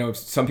maybe, I know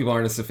some people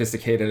aren't as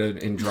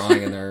sophisticated in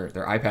drawing in their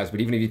iPads,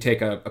 but even if you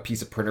take a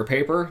piece of printer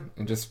paper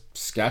and just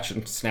sketch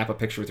and snap a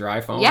picture with your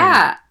iPhone.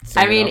 Yeah.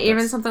 I mean,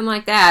 even something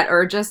like that,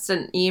 or just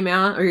an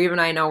email, or even,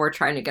 I know we're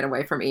trying to get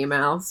away from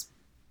emails,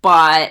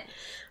 but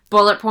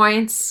bullet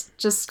points,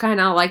 just kind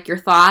of like your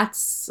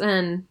thoughts,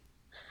 and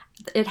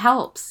it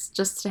helps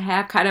just to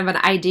have kind of an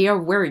idea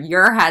of where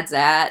your head's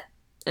at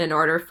in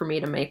order for me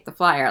to make the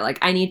flyer. Like,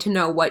 I need to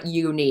know what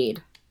you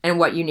need and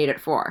what you need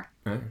it for.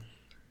 Right.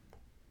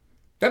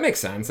 That makes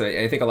sense.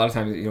 I think a lot of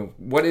times,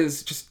 what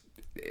is just,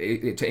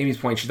 to Amy's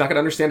point, she's not going to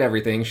understand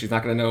everything. She's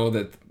not going to know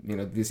that,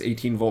 this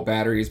 18-volt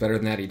battery is better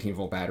than that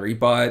 18-volt battery.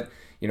 But,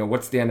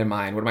 what's the end in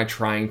mind? What am I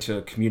trying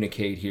to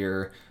communicate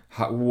here?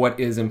 What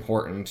is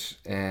important,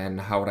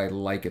 and how would I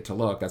like it to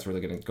look? That's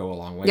really going to go a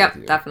long way with you.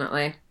 Yep,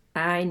 definitely.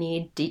 I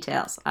need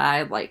details.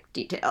 I like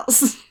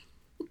details.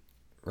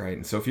 Right.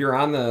 And so if you're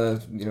on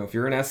if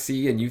you're an SC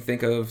and you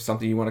think of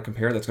something you want to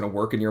compare that's going to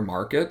work in your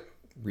market,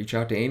 reach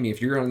out to Amy.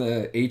 If you're on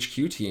the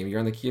HQ team, you're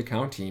on the key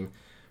account team,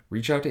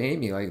 reach out to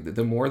Amy. Like,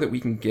 the more that we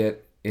can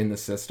get in the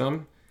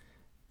system,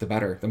 the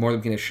better. The more that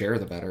we can share,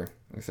 the better.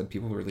 Like I said,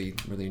 people really,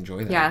 really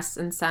enjoy that. Yes,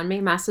 and send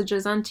me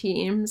messages on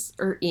Teams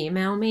or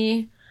email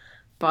me.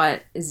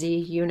 But Z,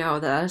 you know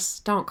this.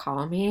 Don't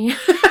call me.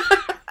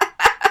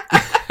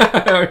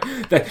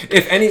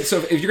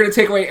 If you're gonna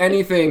take away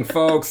anything,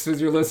 folks,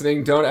 as you're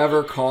listening, don't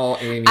ever call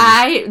Amy.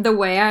 The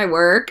way I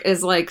work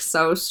is like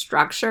so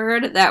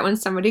structured that when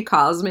somebody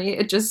calls me,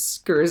 it just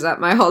screws up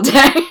my whole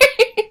day.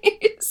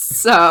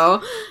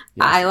 So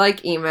Yes. I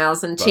like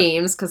emails and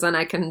Teams because then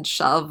I can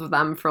shelve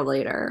them for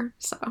later.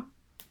 So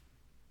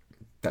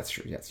that's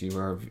true. Yes, you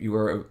are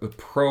a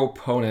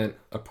proponent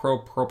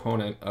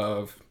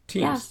of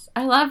Teams. Yes,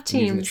 I love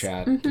Teams. Using the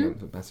chat,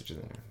 the messages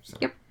in there. So.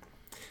 Yep.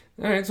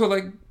 All right. So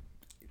like,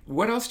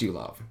 what else do you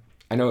love?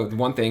 I know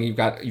one thing, you've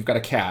got a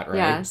cat, right?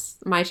 Yes,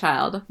 my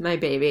child, my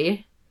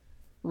baby,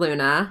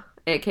 Luna,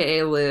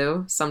 aka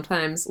Lou,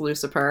 sometimes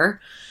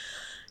Lucifer.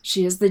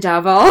 She is the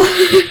devil.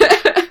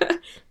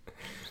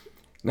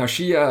 Now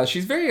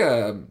she's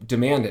very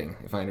demanding,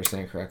 if I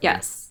understand correctly.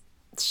 Yes,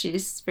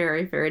 she's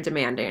very, very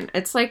demanding.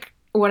 It's like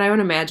what I would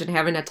imagine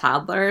having a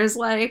toddler is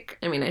like.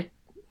 I mean, I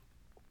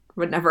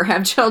would never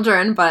have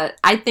children, but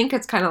I think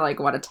it's kind of like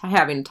what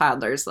having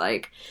toddlers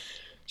like.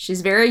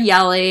 She's very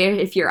yelly.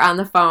 If you're on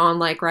the phone,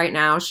 like right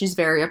now, she's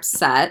very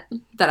upset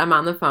that I'm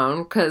on the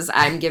phone because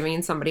I'm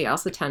giving somebody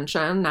else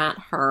attention, not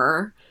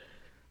her.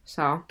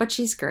 So, but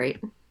she's great.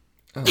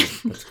 Oh,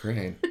 that's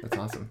great. That's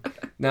awesome.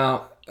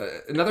 Now,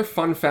 another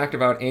fun fact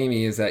about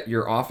Amy is that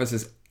your office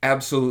is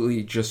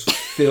absolutely just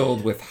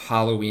filled with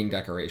Halloween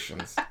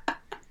decorations.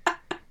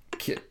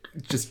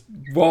 Just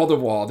wall to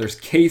wall. There's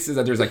cases.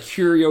 There's like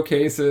curio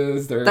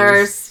cases.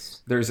 There's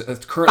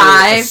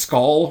currently a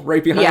skull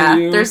right behind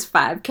you. Yeah, there's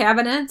 5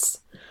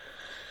 cabinets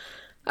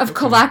of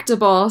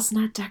collectibles,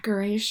 not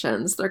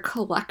decorations. They're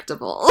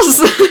collectibles.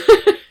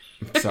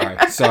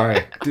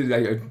 Sorry. Dude,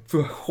 I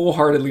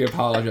wholeheartedly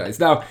apologize.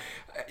 Now,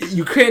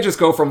 you can't just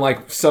go from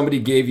like somebody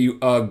gave you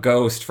a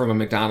ghost from a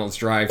McDonald's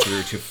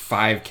drive-thru to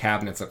 5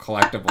 cabinets of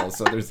collectibles.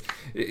 So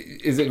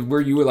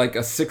were you like a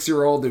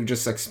 6-year-old who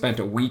just like spent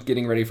a week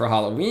getting ready for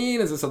Halloween?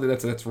 Is it something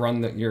that's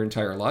run your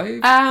entire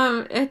life?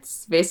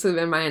 It's basically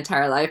been my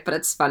entire life, but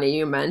it's funny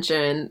you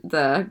mention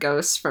the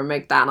ghost from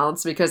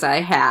McDonald's because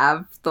I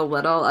have the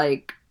little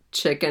like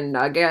chicken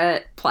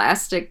nugget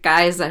plastic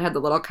guys that had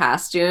the little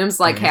costumes,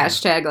 like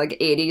hashtag like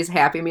 80s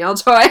Happy Meal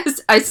toys.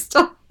 I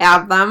still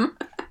have them.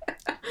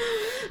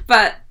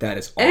 But that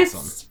is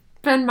awesome. It's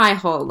been my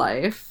whole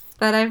life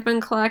that I've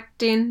been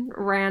collecting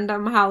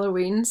random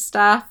Halloween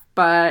stuff.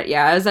 But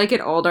yeah, as I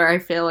get older, I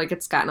feel like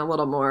it's gotten a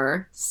little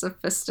more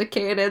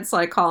sophisticated. So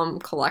I call them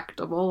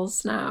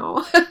collectibles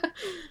now.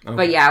 Okay.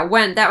 But yeah,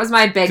 that was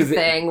my big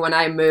thing when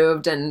I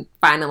moved and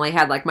finally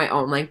had like my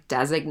own like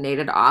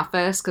designated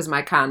office because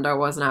my condo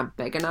was not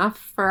big enough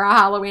for a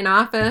Halloween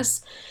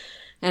office.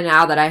 And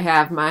now that I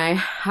have my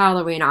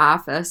Halloween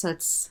office,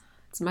 it's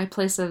my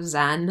place of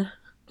zen.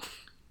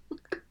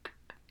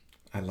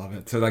 I love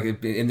it. So like,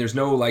 and there's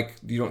no like,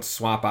 you don't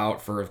swap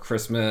out for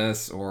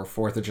Christmas or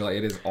 4th of July.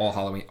 It is all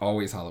Halloween,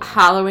 always Halloween.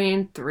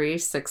 Halloween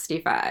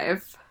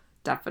 365,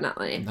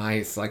 definitely.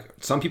 Nice. Like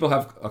some people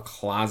have a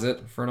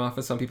closet for an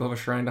office. Some people have a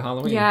shrine to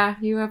Halloween. Yeah,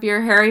 you have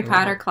your Harry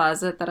Potter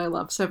closet that I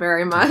love so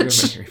very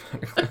much.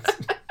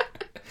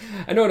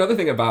 I know another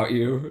thing about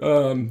you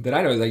that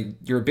I know is like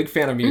you're a big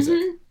fan of music.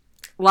 Mm-hmm.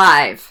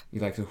 Live.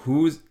 You like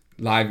who's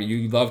live?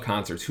 You love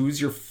concerts.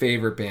 Who's your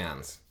favorite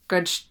bands?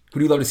 Who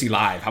do you love to see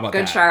live? How about that?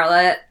 Good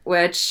Charlotte,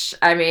 which,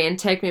 I mean,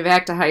 take me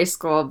back to high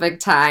school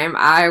big time.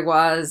 I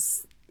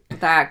was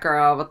that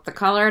girl with the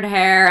colored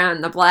hair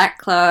and the black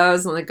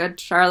clothes and the Good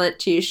Charlotte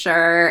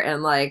t-shirt,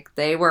 and, like,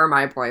 they were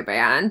my boy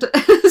band.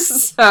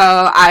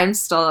 So I'm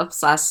still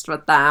obsessed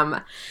with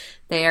them.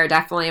 They are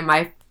definitely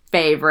my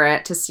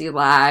favorite to see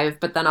live,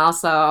 but then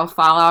also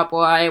Fall Out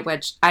Boy,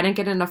 which I didn't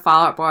get into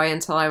Fall Out Boy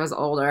until I was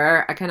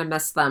older. I kind of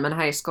missed them in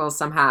high school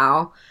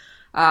somehow.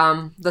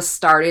 The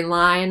Starting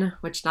Line,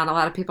 which not a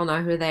lot of people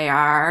know who they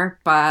are,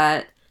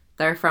 but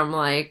they're from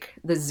like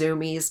the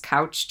Zoomies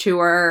Couch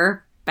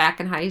Tour back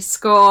in high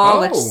school,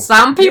 which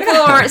some people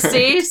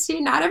see,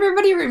 not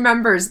everybody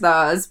remembers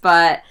those,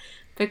 but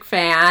big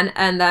fan.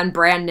 And then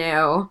Brand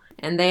New,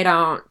 and they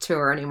don't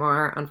tour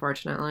anymore,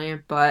 unfortunately,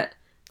 but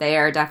they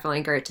are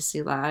definitely great to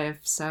see live.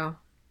 So,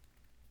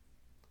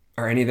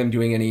 are any of them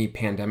doing any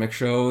pandemic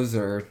shows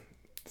or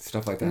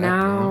stuff like that?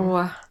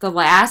 No. The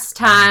last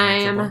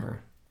time,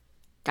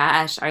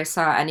 gosh, I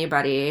saw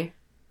anybody.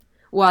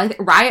 Well, I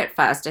think Riot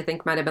Fest, I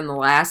think, might have been the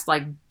last,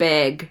 like,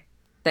 big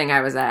thing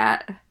I was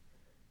at.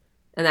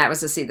 And that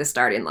was to see the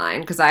Starting Line,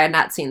 because I had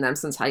not seen them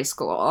since high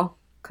school,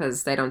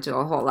 because they don't do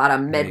a whole lot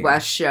of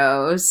Midwest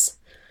shows.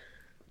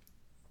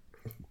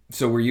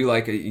 So were you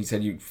like, you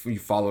said you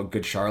followed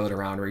Good Charlotte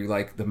around, were you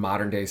like the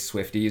modern day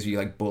Swifties? Were you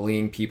like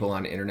bullying people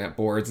on internet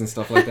boards and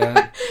stuff like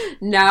that?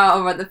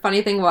 No, but the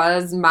funny thing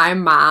was my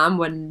mom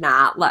would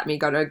not let me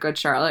go to a Good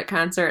Charlotte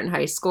concert in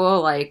high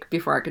school. Like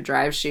before I could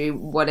drive, she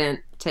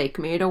wouldn't take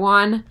me to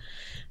one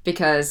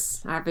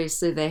because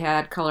obviously they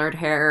had colored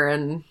hair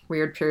and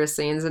weird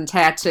piercings and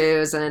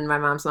tattoos, and my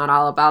mom's not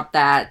all about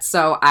that.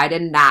 So I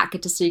did not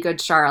get to see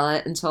Good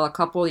Charlotte until a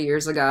couple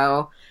years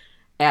ago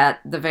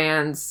at the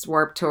Vans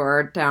Warped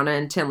Tour down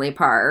in Tinley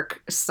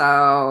Park.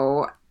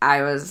 So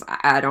I was,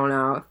 I don't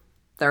know,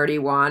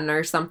 31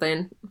 or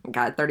something. I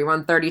got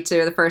 31,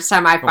 32 the first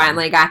time I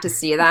finally got to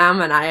see them,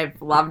 and I've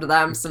loved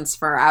them since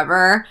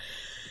forever.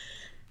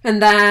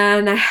 And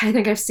then I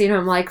think I've seen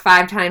him like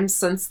 5 times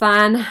since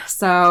then.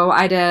 So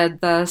I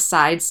did the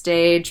side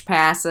stage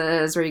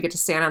passes where you get to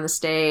stand on the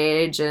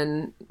stage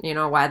and,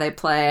 why they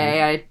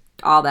play.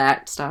 All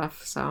that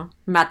stuff. So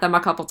met them a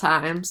couple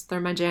times. They're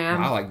my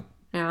jam. Wow, like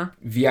yeah.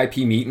 VIP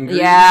meet and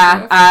greet.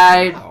 Yeah,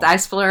 I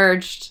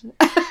splurged.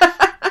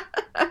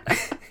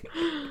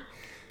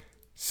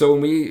 So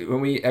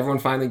when everyone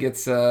finally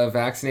gets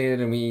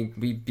vaccinated and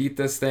we beat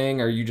this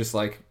thing, are you just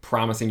like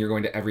promising you're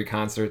going to every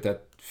concert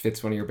that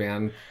fits one of your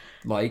band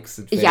likes?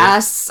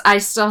 Yes, I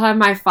still have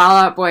my Fall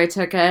Out Boy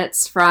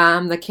tickets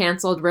from the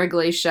canceled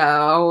Wrigley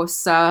show,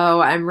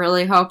 so I'm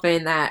really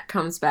hoping that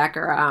comes back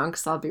around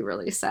because I'll be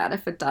really sad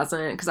if it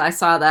doesn't, because I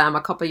saw them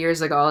a couple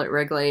years ago at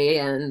Wrigley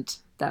and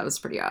that was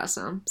pretty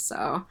awesome.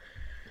 So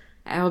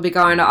I will be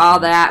going to all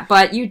that.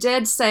 But you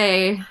did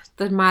say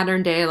the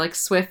modern day like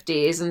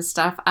Swifties and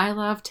stuff. I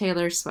love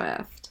Taylor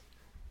Swift.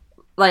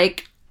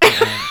 Like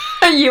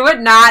you would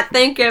not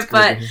think it,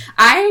 but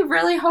I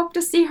really hope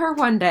to see her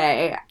one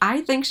day.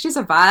 I think she's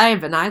a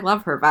vibe, and I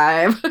love her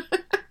vibe.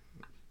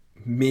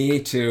 Me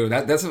too.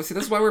 That's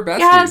why we're besties.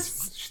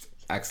 Yes.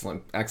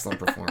 Excellent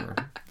performer.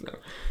 So.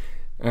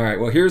 All right.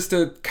 Well, here's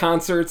to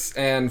concerts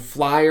and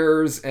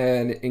flyers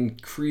and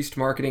increased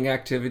marketing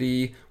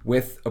activity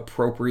with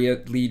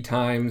appropriate lead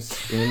times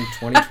in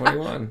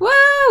 2021. Woo!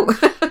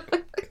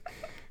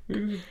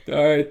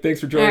 All right.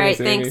 Thanks for joining us,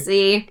 Amy. All right. Thanks,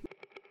 Z.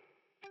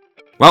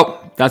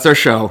 Well, that's our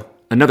show.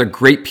 Another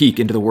great peek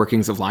into the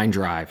workings of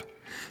LineDrive.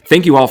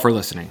 Thank you all for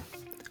listening.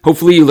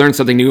 Hopefully you learned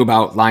something new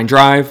about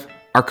LineDrive,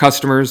 our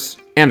customers,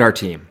 and our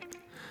team.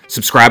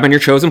 Subscribe on your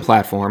chosen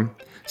platform,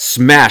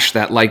 smash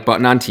that like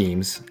button on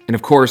Teams, and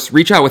of course,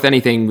 reach out with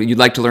anything you'd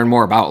like to learn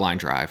more about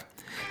LineDrive.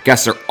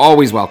 Guests are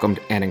always welcomed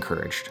and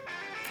encouraged.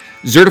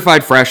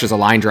 Certified Fresh is a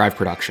LineDrive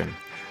production.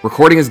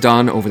 Recording is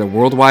done over the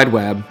World Wide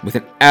Web with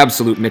an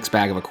absolute mixed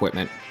bag of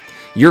equipment.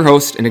 Your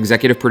host and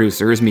executive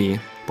producer is me,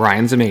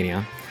 Brian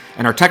Zamania,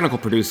 and our technical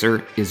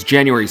producer is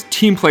January's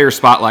Team Player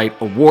Spotlight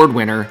Award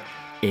winner,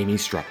 Amy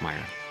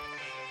Struckmeyer.